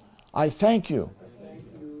 I thank you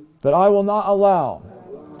that I will not allow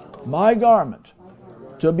my garment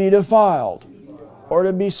to be defiled or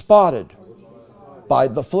to be spotted by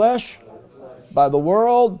the flesh, by the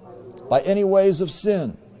world, by any ways of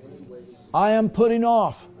sin. I am putting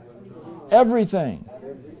off everything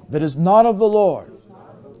that is not of the Lord,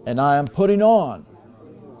 and I am putting on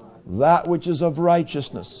that which is of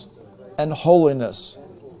righteousness and holiness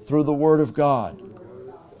through the Word of God.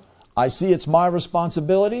 I see it's my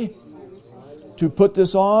responsibility to put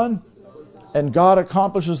this on, and God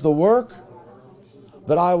accomplishes the work,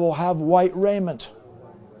 that I will have white raiment.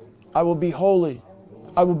 I will be holy.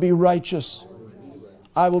 I will be righteous.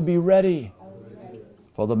 I will be ready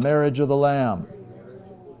for the marriage of the Lamb.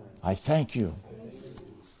 I thank you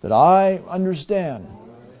that I understand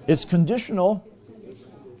it's conditional.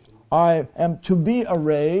 I am to be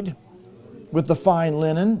arrayed with the fine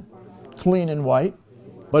linen, clean and white,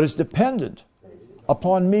 but it's dependent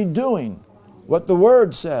upon me doing what the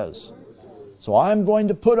Word says. So I'm going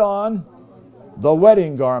to put on the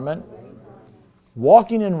wedding garment,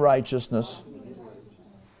 walking in righteousness,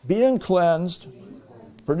 being cleansed,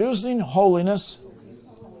 producing holiness,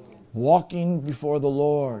 walking before the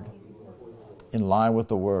Lord in line with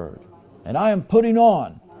the Word. And I am putting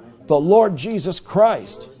on the Lord Jesus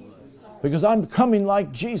Christ, because I'm becoming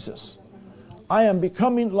like Jesus. I am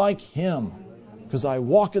becoming like Him because I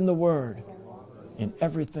walk in the Word in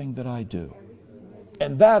everything that I do.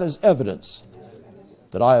 And that is evidence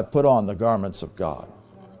that I have put on the garments of God.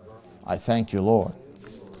 I thank you, Lord.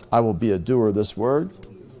 I will be a doer of this Word,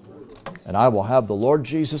 and I will have the Lord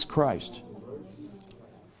Jesus Christ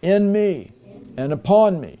in me and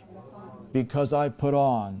upon me, because I put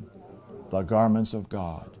on the garments of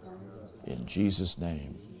God. In Jesus'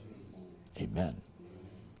 name, amen.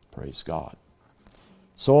 Praise God.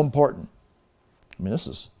 So important. I mean, this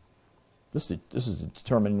is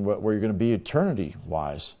determining where you're going to be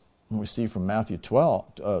eternity-wise. And we see from Matthew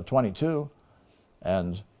 22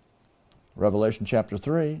 and Revelation chapter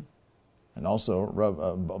 3, and also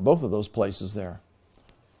both of those places there.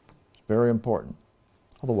 It's very important.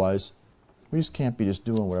 Otherwise, we just can't be just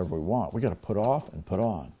doing whatever we want. We've got to put off and put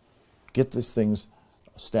on. Get these things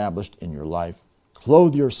established in your life.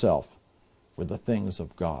 Clothe yourself with the things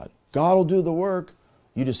of God. God will do the work.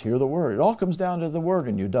 You just hear the Word. It all comes down to the Word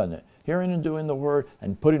in you, doesn't it? Hearing and doing the Word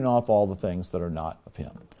and putting off all the things that are not of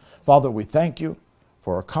Him. Father, we thank you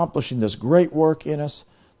for accomplishing this great work in us,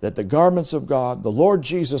 that the garments of God, the Lord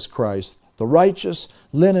Jesus Christ, the righteous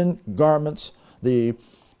linen garments, the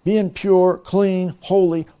being pure, clean,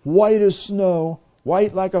 holy, white as snow,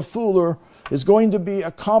 white like a fuller, is going to be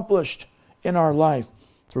accomplished in our life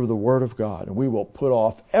through the Word of God. And we will put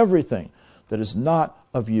off everything that is not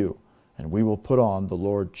of you, and we will put on the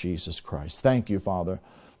Lord Jesus Christ. Thank you, Father,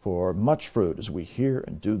 for much fruit as we hear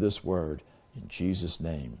and do this Word. In Jesus'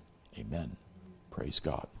 name, amen. Praise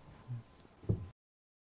God.